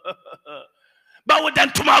 But with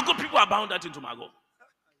Ntomago, people are bound out in Ntomago.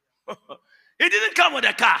 He didn't come with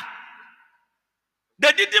a car.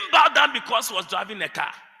 They didn't bow down because he was driving a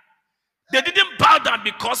car. They didn't bow down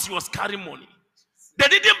because he was carrying money. They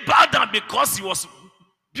didn't bow down because he was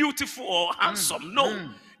beautiful or handsome. No.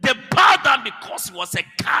 They bowed down because he was a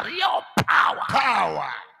carrier of power. Power.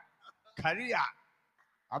 Career.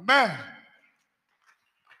 Amen.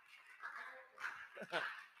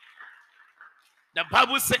 The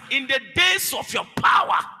Bible says, in the days of your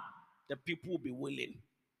power, the people will be willing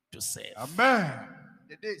to serve. Amen.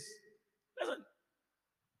 The days. Listen,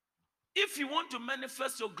 if you want to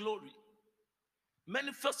manifest your glory,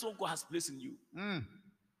 manifest what God has placed in you,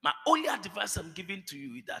 my only advice I'm giving to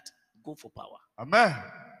you is that go for power. Amen.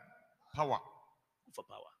 Power. Go for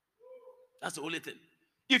power. That's the only thing.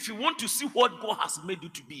 If you want to see what God has made you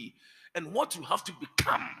to be and what you have to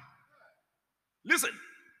become, listen,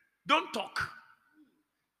 don't talk.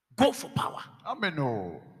 Go for power. Amen.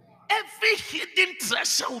 Oh. Every hidden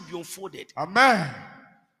treasure will be unfolded. Amen.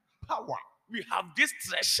 Power. We have this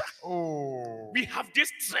treasure. Oh. We have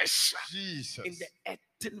this treasure Jesus. in the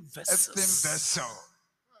earthen vessels. Earthen vessel.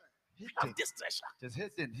 We have this treasure. Just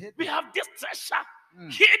hidden. We have this treasure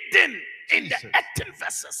hidden in the Jesus. earthen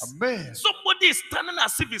vessels. Amen. Somebody is standing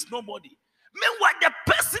as if it's nobody. Meanwhile, the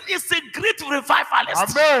person is a great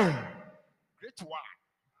revivalist. Amen. Great one.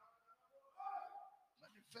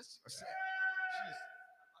 Manifest yourself.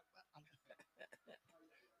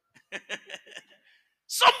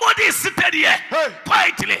 Somebody is seated here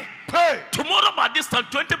quietly. Hey. Tomorrow by this time,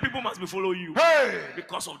 20 people must be following you Hey.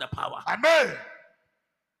 because of the power. Amen.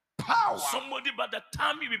 Power. Somebody by the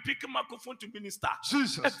time you will pick a microphone to minister,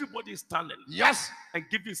 Jesus. everybody is standing. Yes. And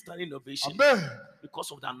giving standing ovation. Amen.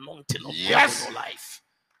 Because of the anointing of Yes. God in your life.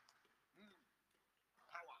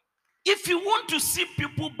 If you want to see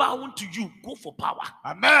people bowing to you, go for power.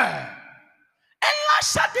 Amen.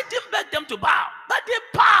 Elisha didn't beg them to bow, but they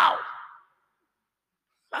bow.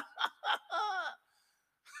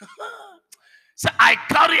 So I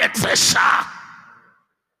carry a treasure.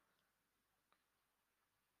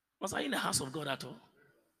 Was I in the house of God at all?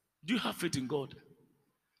 Do you have faith in God?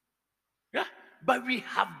 Yeah. But we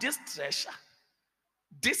have this treasure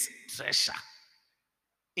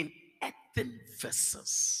in earthen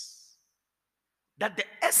vessels. That the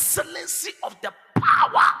excellency of the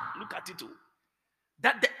power, look at it too.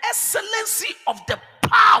 That the excellency of the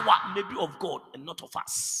power may be of God and not of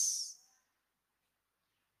us.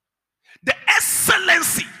 The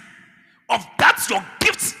excellency of that your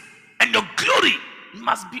gifts and your glory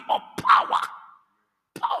must be of power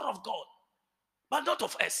of God, but not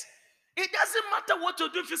of us. It doesn't matter what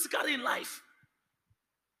you do physically in life.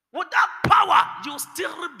 Without power, you'll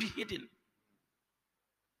still be hidden.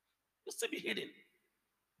 You'll still be hidden.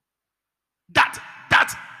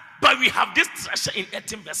 But we have this treasure in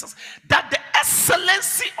earthen vessels, that the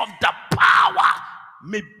excellency of the power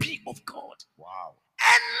may be of God. Wow.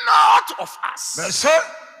 And not of us. Listen.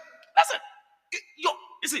 Listen,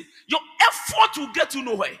 You see, your effort will get you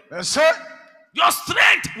nowhere. Yes, sir. Your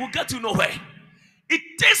strength will get you nowhere. It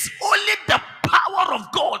takes only the power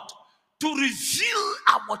of God to reveal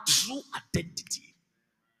our true identity.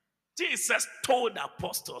 Jesus told the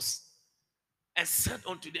apostles and said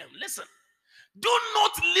unto them, listen, do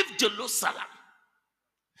not leave Jerusalem.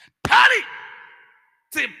 Tarry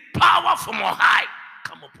till power from on high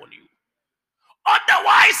come upon you.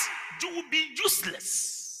 Otherwise, you will be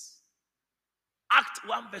useless. Act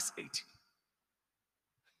 1 verse 8.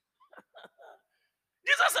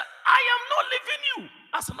 Jesus said, I am not leaving you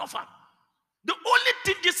as an orphan. The only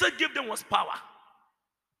thing Jesus gave them was power.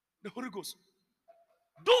 The Holy Ghost.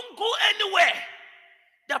 Don't go anywhere.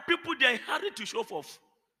 There are people they are in hurry to show off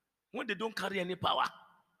when they don't carry any power.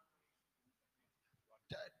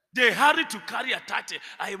 They hurry to carry a title.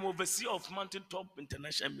 I am overseer of Mountaintop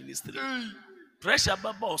International Ministry. Pressure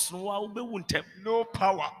babos No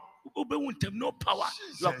power. No power.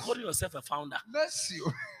 You are Jesus. calling yourself a founder. Bless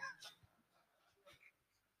you.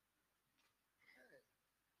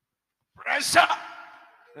 Pressure.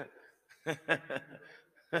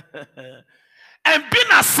 And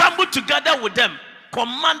being assembled together with them,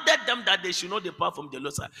 commanded them that they should not depart from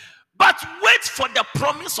Jerusalem, but wait for the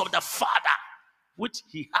promise of the Father, which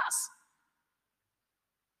he has.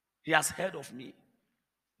 He has heard of me.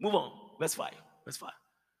 Move on. Verse 5. Verse 5.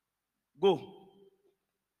 Go.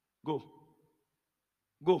 Go.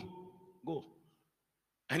 Go. Go.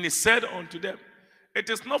 And he said unto them, it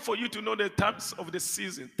is not for you to know the times of the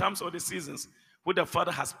seasons, where the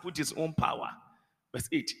Father has put his own power. Verse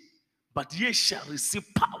 8. But ye shall receive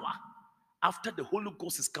power after the Holy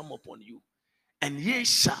Ghost is come upon you. And ye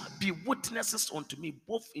shall be witnesses unto me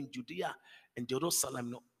both in Judea and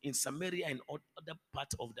Jerusalem, in Samaria and other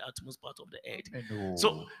parts of the utmost part of the earth.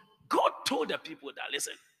 So God told the people that,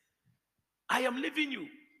 listen, I am leaving you.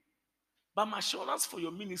 But my assurance for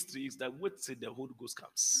your ministry is that wait till the Holy Ghost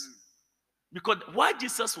comes. Because while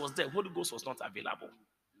Jesus was there, Holy Ghost was not available.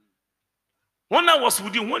 When I was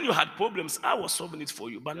with you, when you had problems, I was solving it for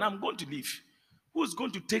you. But now I'm going to leave. Who is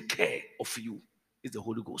going to take care of you is the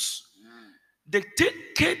Holy Ghost. The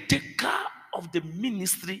caretaker of the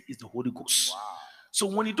ministry is the Holy Ghost. Wow. So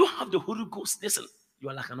when you don't have the Holy Ghost, listen, you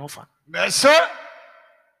are like an orphan. Yes, sir.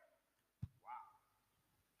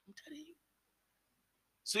 I'm telling you.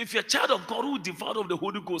 So if you're a child of God who devoured of the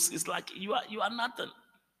Holy Ghost, it's like you are nothing.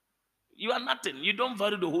 You are nothing. You don't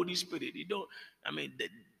value the Holy Spirit. You don't. I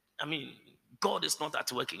mean, God is not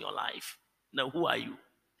at work in your life. Now, who are you?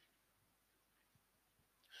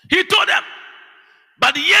 He told them,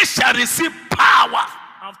 but ye shall receive power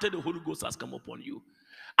after the Holy Ghost has come upon you.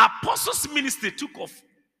 Apostles' ministry took off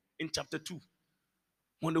in chapter 2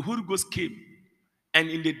 when the Holy Ghost came. And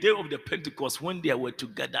in the day of the Pentecost, when they were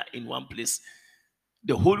together in one place,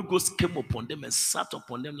 the Holy Ghost came upon them and sat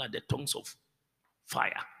upon them like the tongues of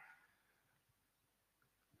fire.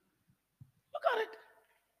 Look at it.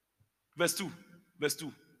 Verse 2, verse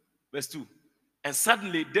 2, verse 2. And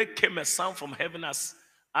suddenly there came a sound from heaven as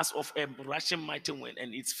of a rushing mighty wind,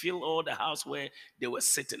 and it filled all the house where they were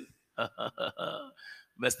sitting.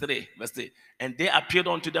 Verse 3, verse 3. And there appeared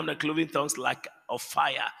unto them the cloven tongues like of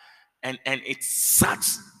fire, and it sat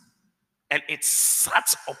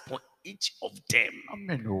upon each of them.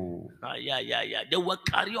 Amen. Yeah. They were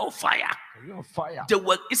carrier of fire. Carrier of fire. They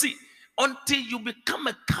were, you see, until you become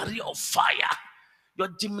a carrier of fire, your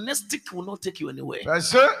gymnastic will not take you anywhere. Yes,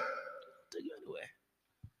 sir. Take you anywhere.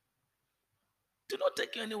 Do not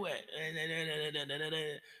take you anywhere.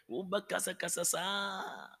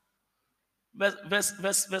 Verse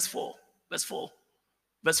 4. Verse 4.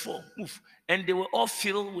 Verse 4. Move. And they were all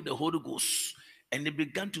filled with the Holy Ghost, and they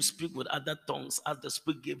began to speak with other tongues as the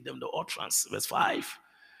Spirit gave them the utterance. Verse 5.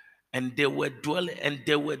 And they were dwelling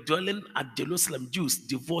at Jerusalem, Jews,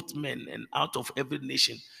 devout men, and out of every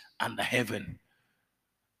nation under heaven.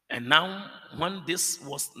 And now, when this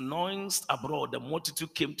was noised abroad, the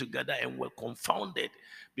multitude came together and were confounded,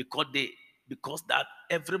 because that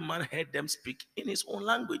every man heard them speak in his own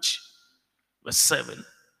language. Verse 7.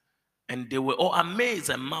 And they were all amazed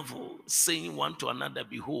and marveled, saying one to another,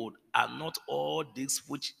 behold, are not all these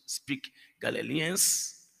which speak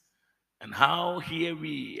Galileans? And how hear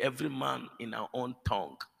we every man in our own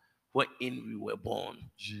tongue, wherein we were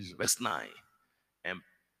born? Jesus. Verse 9. And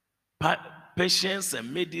Persians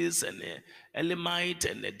and Medes and Elamite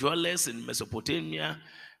and the dwellers in Mesopotamia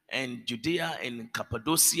and Judea and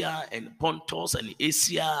Cappadocia and Pontus and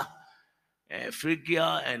Asia,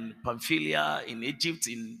 Phrygia and Pamphylia, in Egypt,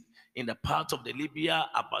 in the part of the Libya,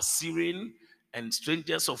 about Syrian and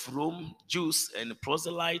strangers of Rome, Jews and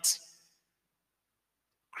proselytes,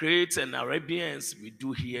 Cretes and Arabians, we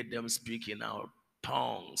do hear them speak in our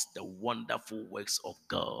tongues the wonderful works of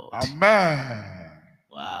God. Amen.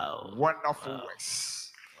 Wow. Wonderful Wow.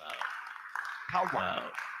 works. Wow. Power.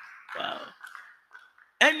 Wow. Wow.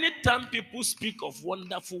 Anytime people speak of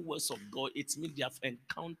wonderful works of God, it means they have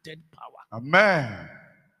encountered power. Amen.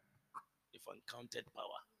 They've encountered power.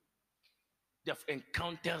 They have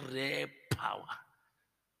encountered rare power.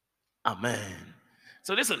 Amen.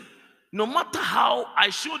 So listen, no matter how I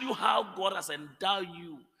showed you how God has endowed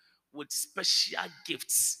you with special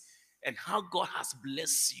gifts and how God has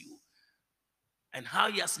blessed you and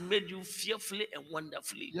how he has made you fearfully and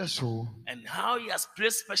wonderfully. Yes, sir. And how he has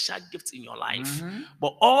placed special gifts in your life. Mm-hmm.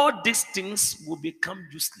 But all these things will become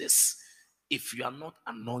useless if you are not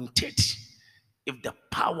anointed, if the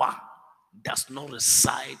power does not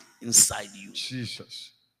reside inside you.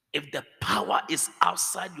 Jesus. If the power is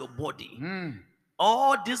outside your body,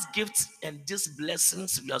 all these gifts and these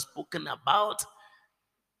blessings we have spoken about,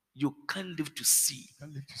 you can't live to see.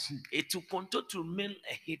 Can't live to see. It will continue to remain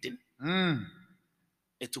hidden.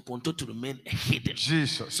 It will continue to remain hidden.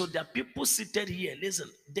 Jesus. So there are people seated here. Listen,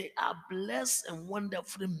 they are blessed and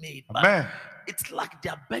wonderfully made. Amen. But it's like they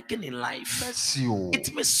are begging in life. Mercy, oh.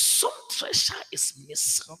 It means some treasure is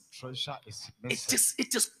missing. Some treasure is missing.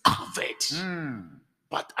 It is covered.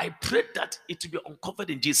 But I pray that it will be uncovered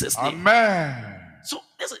in Jesus' name. Amen. So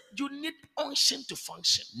listen, you need unction to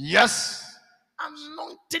function. Yes.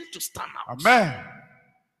 Anointing to stand out. Amen.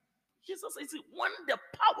 Jesus says, when the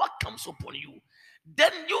power comes upon you,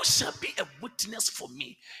 then you shall be a witness for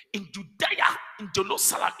me in Judea, in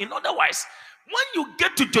Jerusalem. In other words, when you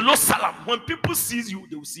get to Jerusalem, when people see you,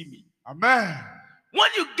 they will see me. Amen. When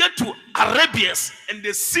you get to Arabia and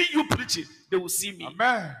they see you preaching, they will see me.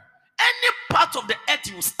 Amen. Any part of the earth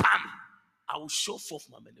you stand, I will show forth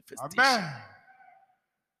my manifestation. Amen.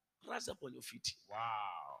 Rise up on your feet. Wow.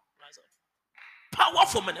 Rise up. Power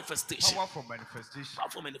for manifestation. Power for manifestation. Power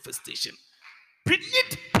for manifestation. We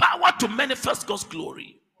need power to manifest God's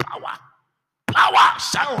glory. Power. Power.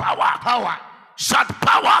 Shout power. Power. Shout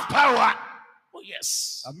power. Power. Oh,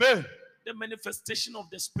 yes. Amen. The manifestation of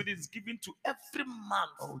the Spirit is given to every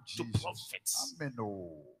man, to prophets. Amen.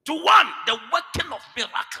 Oh. To one, the working of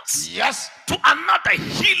miracles. Yes. To another,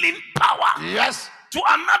 healing power. Yes. To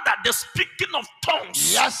another, the speaking of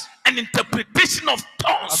tongues. Yes. And interpretation of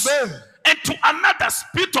tongues. Amen. And to another,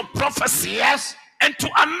 spirit of prophecy. Yes. And to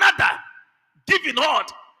another, giving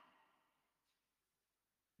out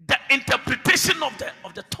the interpretation of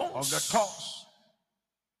the tongues. Of the tongues.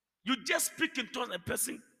 You just speak in tongues, a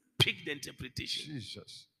person pick the interpretation.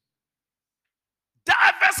 Jesus.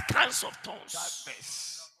 Diverse kinds of tongues.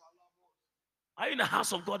 Diverse. Are you in the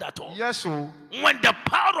house of God at all? Yes, sir. When the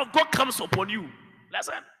power of God comes upon you,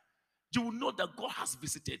 listen, you will know that God has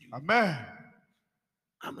visited you. Amen.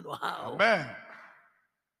 Amen. How? Amen.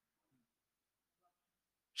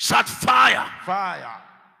 Shout fire. Fire.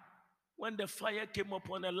 When the fire came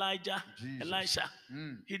upon Elisha,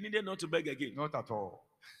 he needed not to beg again. Not at all.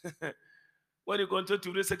 When you continue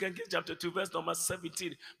to read 2 Kings chapter 2, verse number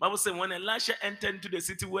 17, Bible says when Elisha entered into the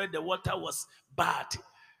city where the water was bad,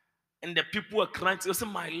 and the people were crying, he said,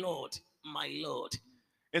 my Lord,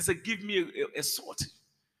 and said, give me a sword.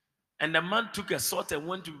 And the man took a sword and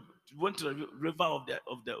went to the river of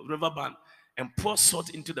the river bank and poured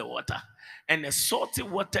salt into the water. And the salty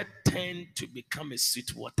water turned to become a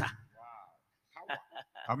sweet water. Wow.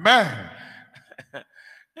 Amen.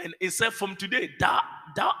 And it said, from today, thou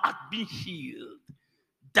art being healed.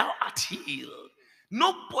 Thou art healed.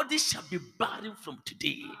 Nobody shall be barren from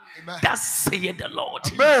today. Amen. That saith the Lord.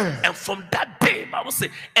 Amen. And from that day, Bible says,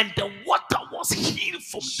 and the water was healed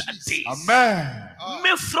from that day. Amen.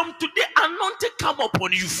 May from today anointing come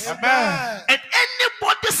upon you. Amen. And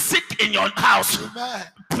anybody sick in your house, amen,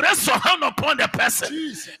 press your hand upon the person,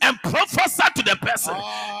 Jesus, and prophesy to the person.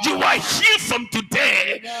 You are healed from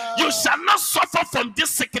today. Amen. You shall not suffer from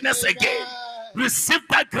this sickness, amen, again. Receive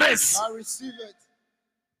that grace. I receive it.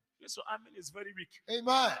 So amen is very weak.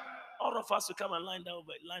 Amen. All of us to come and line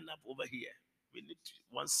up over here. We need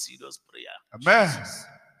one serious prayer. Amen. Jesus.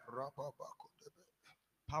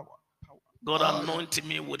 Power. God anoint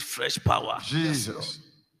me with fresh power. Jesus.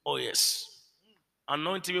 Oh yes.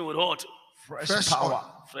 Anoint me with what? Fresh power.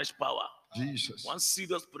 Fresh power. Jesus. One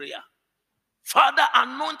serious prayer. Father,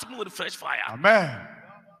 anoint me with fresh fire. Amen.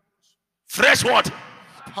 Fresh what?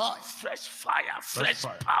 Fire. Fresh fire. Fresh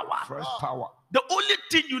power. Fresh power. The only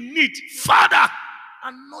thing you need, Father,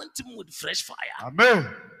 anoint me with fresh fire. Amen.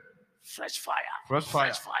 Fresh fire. Fresh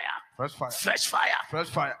fire. Fresh fire. Fresh fire. Fresh fire. Fresh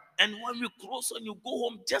fire. And when you close and you go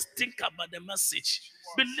home, just think about the message.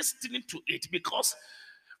 Be listening to it, because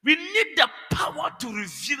we need the power to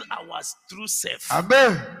reveal our true self.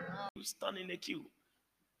 Amen. Stand in the queue.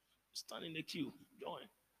 Stand in the queue. Join.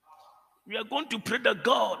 We are going to pray that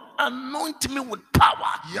God anoint me with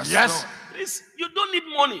power. Yes. Please, you don't need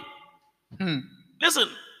money. Listen,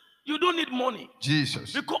 you don't need money.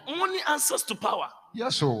 Jesus. Because money answers to power.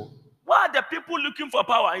 Yes, sir. Why are the people looking for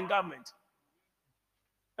power in government?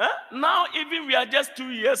 Now, even we are just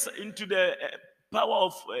 2 years into the power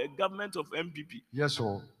of government of MPP. Yes,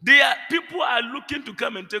 sir. People are looking to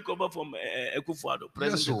come and take over from Akufo-Addo,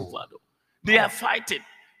 President sir. Akufo-Addo. They are fighting.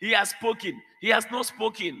 He has spoken. He has not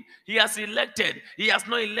spoken. He has elected. He has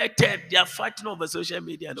not elected. They are fighting over social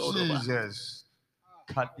media and all over. Jesus.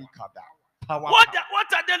 Power. What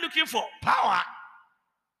are they looking for? Power.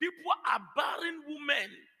 People are barring women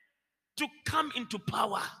to come into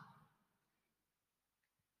power.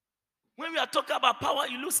 When we are talking about power,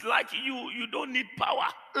 it looks like you don't need power.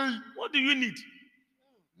 What do you need?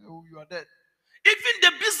 No, you are dead. Even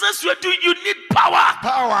the business you are doing, you need power.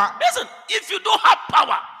 Power. Listen, if you don't have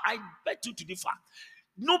power, I bet you to differ.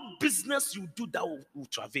 No business you do that will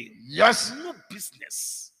travail. Yes. No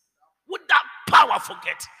business. Without power,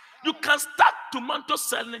 forget. You can start tomato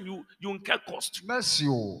selling, you incur cost. Mercy.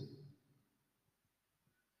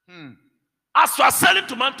 As you are selling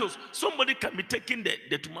tomatoes, somebody can be taking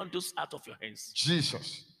the tomatoes out of your hands.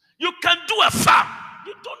 Jesus. You can do a farm.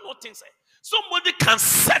 You don't know things. Somebody can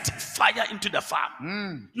set fire into the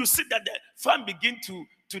farm. You see that the farm begin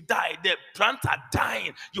to die. The plants are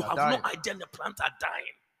dying. You have no idea the plants are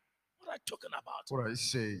dying. What are you talking about? What are you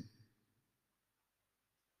saying?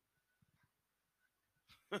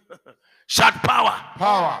 Shout power.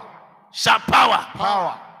 Power. Shout power.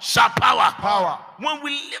 Power. Shout power. Power. When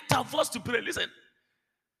we lift our voice to pray, listen.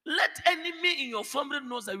 Let enemy in your family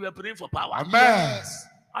knows that we are praying for power. Amen. Yes.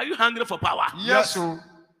 Are you hungry for power? Yes, sir.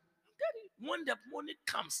 When the money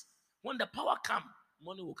comes, when the power comes,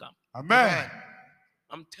 money will come. Amen.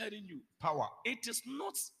 I'm telling you, Power. it is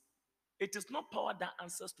not power that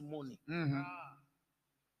answers to money.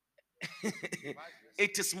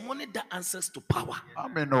 It is money that answers to power.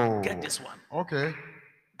 Amen. Get this one. Okay.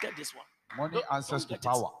 Get this one. Money answers to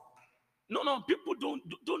power. No, people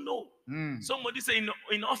don't know. Somebody say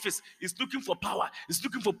in office is looking for power, is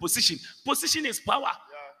looking for position. Position is power.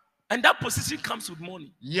 And that position comes with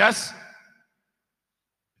money. Yes.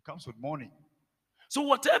 It comes with money. So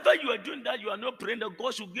whatever you are doing that you are not praying that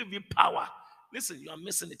God should give you power. Listen, you are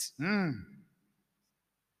missing it.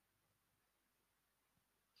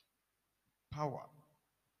 Power.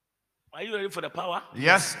 Are you ready for the power?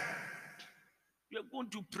 Yes. We are going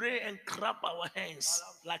to pray and clap our hands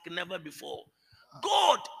like never before.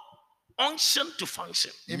 God, unction to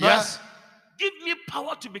function. Yes. Give me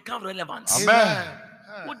power to become relevant. Amen.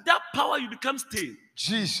 With that power, you become stale.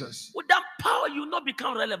 Jesus. With that power, you will not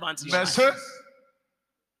become relevant. Yes.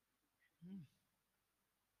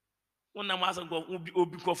 When I'm asking for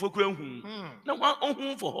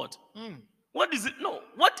what? What is it? No.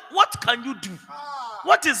 What can you do?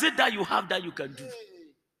 What is it that you have that you can do?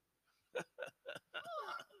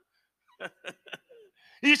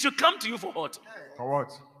 He should come to you for what? For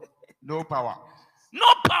what? No power. No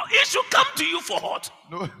power. He should come to you for what?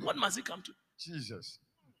 No. What must he come to? Jesus.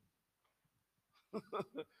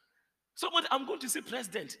 Somebody, I'm going to say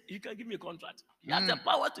president. He can give me a contract. He has the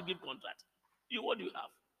power to give contract. What do you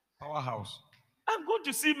have? Powerhouse. I'm going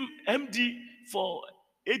to see MD for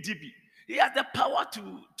ADB. He has the power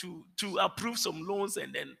to approve some loans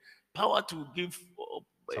and then power to give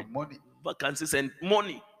some money, vacancies and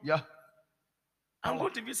money. Yeah. I'm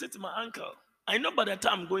going to visit my uncle. I know by the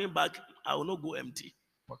time I'm going back, I will not go empty.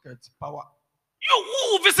 Pocket power.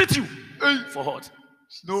 Who will visit you? For what?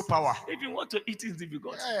 No power. If you want to eat, it's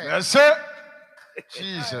difficult. Yes, sir.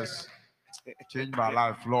 Jesus. Change my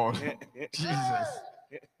life, Lord. Jesus.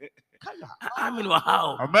 I'm in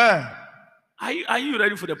how? Amen. Are you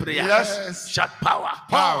ready for the prayer? Yes. Shout power.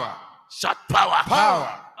 Power. Shout power.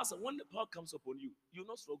 Power. Also, when the power comes upon you, you will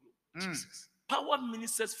not struggle. Jesus. Power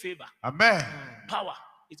ministers favor. Amen. Power,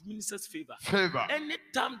 it ministers favor. Favor.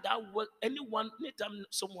 Anytime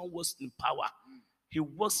someone was in power, he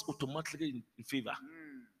works automatically in favor.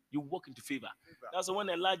 You walk into favor. That's when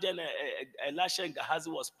Elijah and Gehazi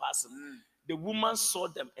was passing. The woman saw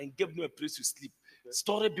them and gave them a place to sleep.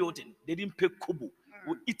 Story building. They didn't pay kobo.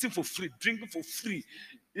 Were eating for free, drinking for free.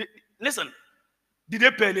 Listen, did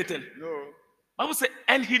they pay anything? No. Bible said,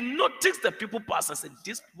 and he noticed the people pass and said,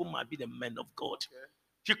 these people might be the men of God.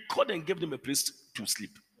 He called and gave them a place to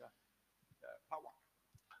sleep. Power.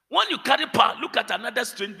 When you carry power, look at another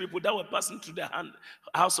strange people that were passing through the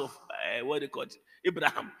house of what they called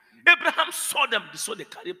Abraham. Abraham saw them, so they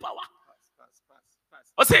carry power.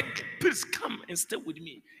 I said, please come and stay with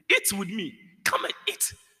me. Eat with me. Come and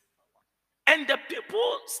eat. And the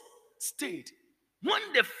people stayed. When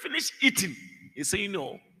they finished eating, he said,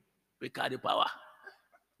 we got the power.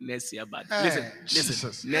 Next year, but listen,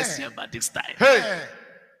 next year, but this time,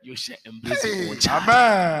 you shall embrace your own child.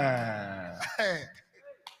 Amen.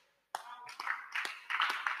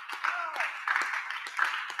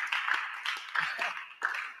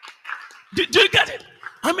 Do you get it?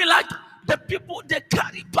 I mean, like the people, they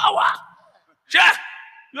carry power. Yeah,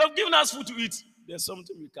 you have given us food to eat. There's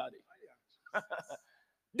something we carry.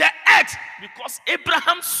 They ate because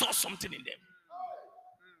Abraham saw something in them.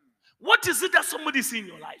 What is it that somebody see in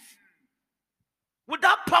your life? With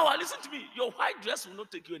that power, listen to me, your white dress will not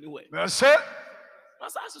take you anywhere. That's it.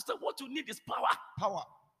 Master, sister, what you need is power. Power.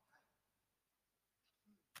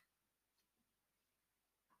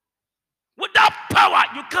 Without power,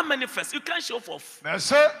 you can't manifest. You can't show forth.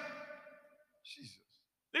 That's it. Jesus.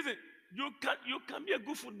 Listen, you can be a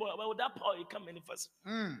good footballer, but without power, you can't manifest.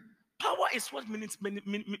 Power is what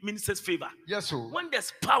ministers favor. Yes, sir. When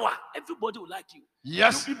there's power, everybody will like you.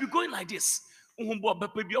 Yes. You'll be going like this.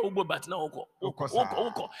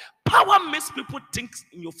 Power makes people think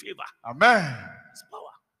in your favor. Amen. It's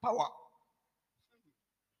power. Power.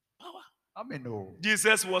 Power. Amen. No.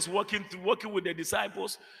 Jesus was walking with the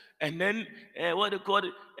disciples, and then what they called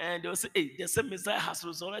it, and they will say, "Hey, the same Messiah has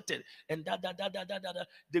resurrected," and that.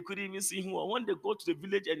 They couldn't even see him. When they go to the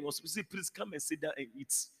village, and he was saying, "Please come and sit down and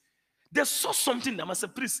eat." They saw something that must say,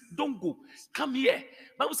 "Please don't go, come here."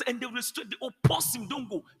 Bible said, and they restored, they opposed him, "Don't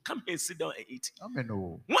go, come here and sit down and eat." Amen.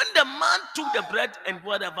 No. When the man took the bread and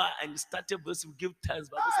whatever and started to give thanks,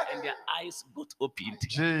 Bible said, and their eyes got opened.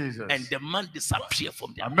 Jesus. And the man disappeared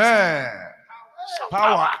from their Amen.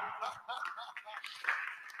 Power.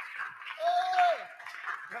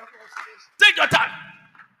 Take your time.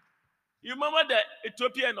 You remember the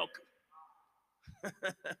Ethiopian Enoch?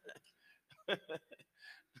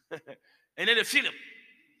 And then the Philip.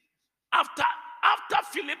 After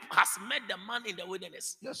Philip has met the man in the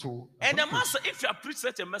wilderness. Yes, sir. And the man said, if you have preached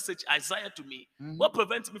such a message, Isaiah, to me, what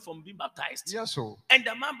prevents me from being baptized? Yes, sir. And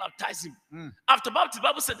the man baptized him. After baptism, the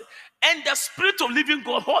Bible said, and the Spirit of living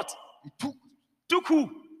God, what? Took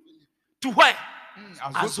who? To where?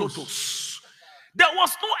 Azotus. There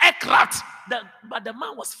was no aircraft, but the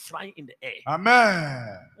man was flying in the air.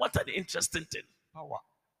 Amen. What an interesting thing. Power.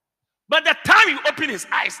 By the time you open his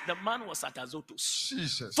eyes, the man was at Azotus.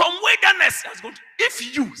 Jesus. From wilderness, if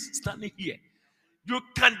you standing here, you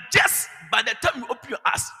can just, by the time you open your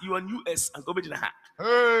eyes, you are in US and go back to the hand.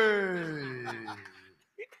 Hey.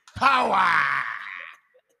 Power.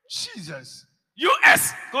 Jesus.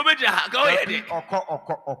 US, go back to the hand. Go ahead.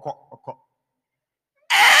 Oko.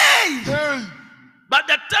 Hey! But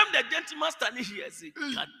the time the gentleman standing here said,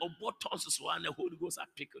 "God, buttons is one, the Holy Ghost are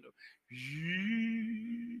picking up."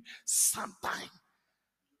 Sometime,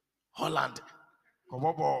 Holland, and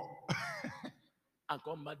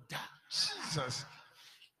come back down. Jesus.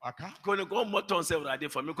 Gonna go more tons every day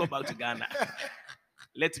for me. Go back to Ghana.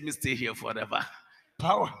 Let me stay here forever.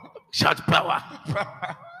 Power. Shout power.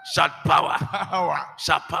 Shout power. Power.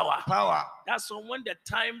 Shout power. Power. That's when the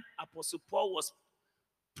time Apostle Paul was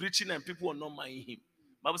preaching and people were not minding him.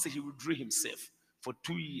 Bible says he withdrew himself for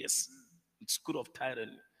 2 years in school of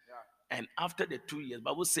tyranny. Yeah. And after the 2 years,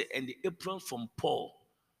 Bible says, and the apron from Paul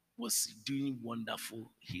was doing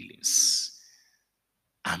wonderful healings.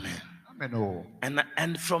 Amen. Amen. Oh.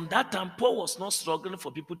 And from that time, Paul was not struggling for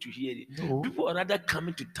people to hear it. No. People were rather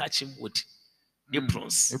coming to touch him with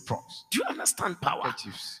aprons. Do you understand power?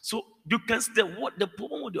 So you can say what the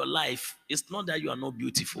problem with your life is not that you are not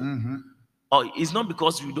beautiful. Or it's not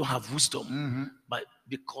because you don't have wisdom, but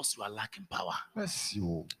because you are lacking power. Bless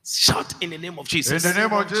you. Shout in the name of Jesus. In the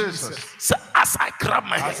name of Jesus. So as I clap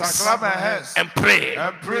my hands and pray,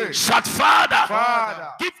 shout, Father,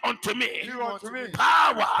 give unto me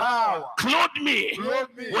power. Clothe me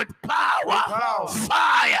with power,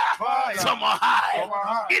 fire from on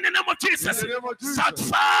high. In the name of Jesus. Shout,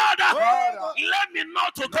 Father, let me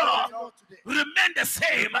not to go remain the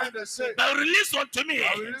same, but release unto me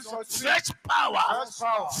fresh power,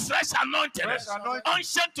 fresh anointing,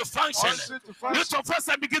 unction to function. Lift your voice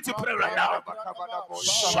and begin to pray right now.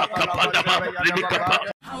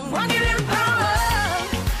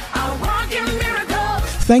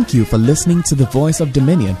 Thank you for listening to The Voice of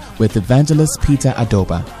Dominion with Evangelist Peter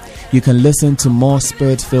Adobah. You can listen to more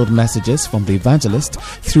spirit-filled messages from the evangelist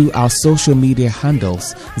through our social media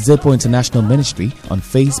handles, Zippo International Ministry on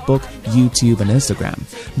Facebook, YouTube, and Instagram.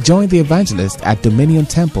 Join the evangelist at Dominion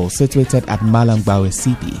Temple situated at Malangbawe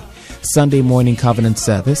CP. Sunday morning covenant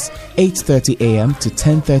service, 8:30 a.m. to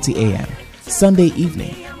 10:30 a.m. Sunday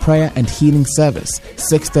evening, prayer and healing service,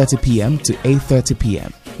 6:30 p.m. to 8:30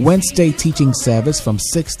 p.m. Wednesday teaching service from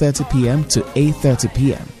 6:30 p.m. to 8:30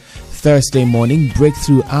 p.m. Thursday morning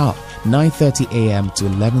breakthrough hour, 9:30 a.m. to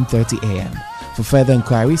 11:30 a.m. For further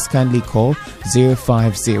inquiries, kindly call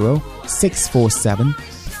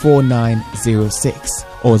 050-647-4906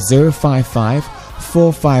 or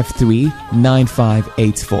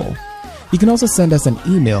 055-453-9584. You can also send us an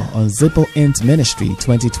email on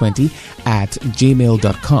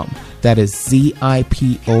zipointministry2020@gmail.com. That is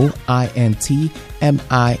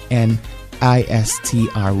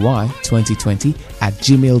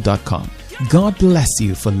zipointministry2020@gmail.com. God bless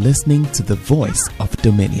you for listening to the Voice of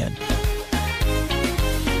Dominion.